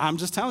 I'm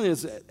just telling you,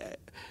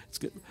 it's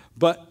good.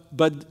 But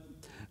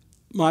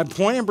my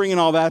point in bringing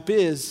all that up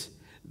is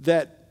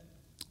that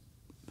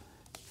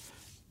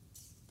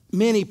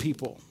many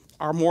people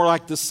are more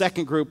like the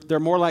second group. They're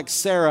more like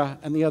Sarah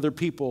and the other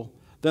people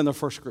than the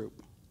first group.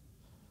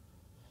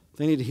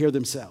 They need to hear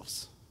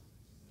themselves.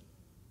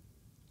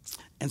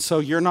 And so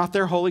you're not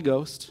their Holy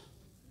Ghost,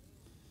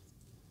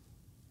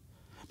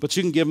 but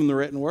you can give them the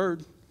written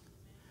word.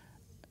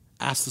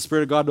 Ask the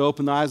Spirit of God to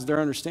open the eyes of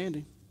their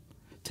understanding.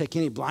 Take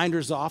any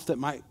blinders off that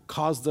might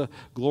cause the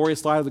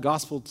glorious light of the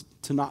gospel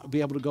to not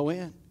be able to go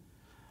in.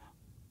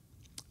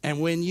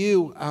 And when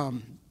you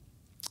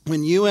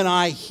and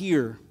I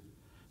hear,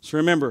 so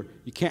remember,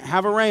 you can't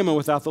have a rhema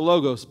without the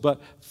logos,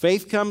 but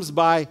faith comes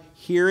by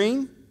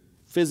hearing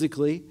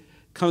physically,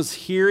 comes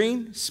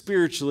hearing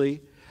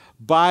spiritually,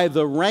 by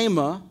the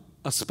rhema,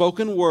 a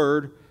spoken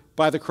word,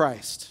 by the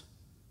Christ,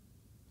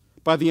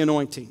 by the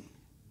anointing.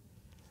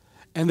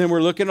 And then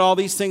we're looking at all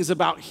these things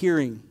about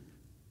hearing.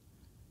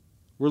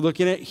 We're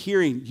looking at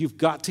hearing. You've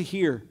got to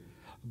hear.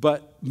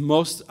 But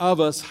most of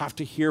us have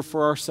to hear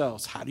for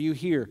ourselves. How do you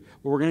hear?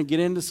 Well, we're going to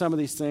get into some of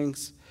these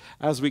things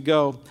as we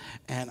go.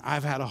 And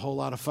I've had a whole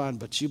lot of fun,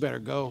 but you better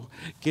go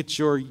get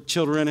your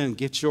children and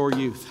get your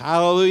youth.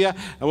 Hallelujah.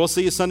 And we'll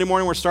see you Sunday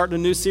morning. We're starting a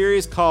new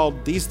series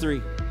called These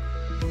Three.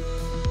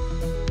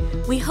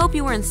 We hope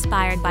you were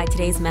inspired by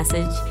today's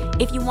message.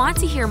 If you want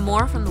to hear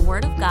more from the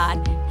Word of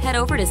God, head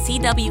over to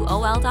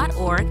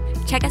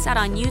cwol.org, check us out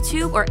on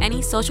YouTube or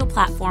any social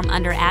platform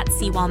under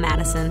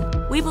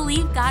 @CWallMadison. We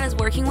believe God is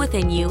working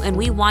within you, and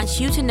we want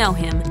you to know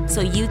Him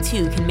so you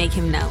too can make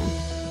Him known.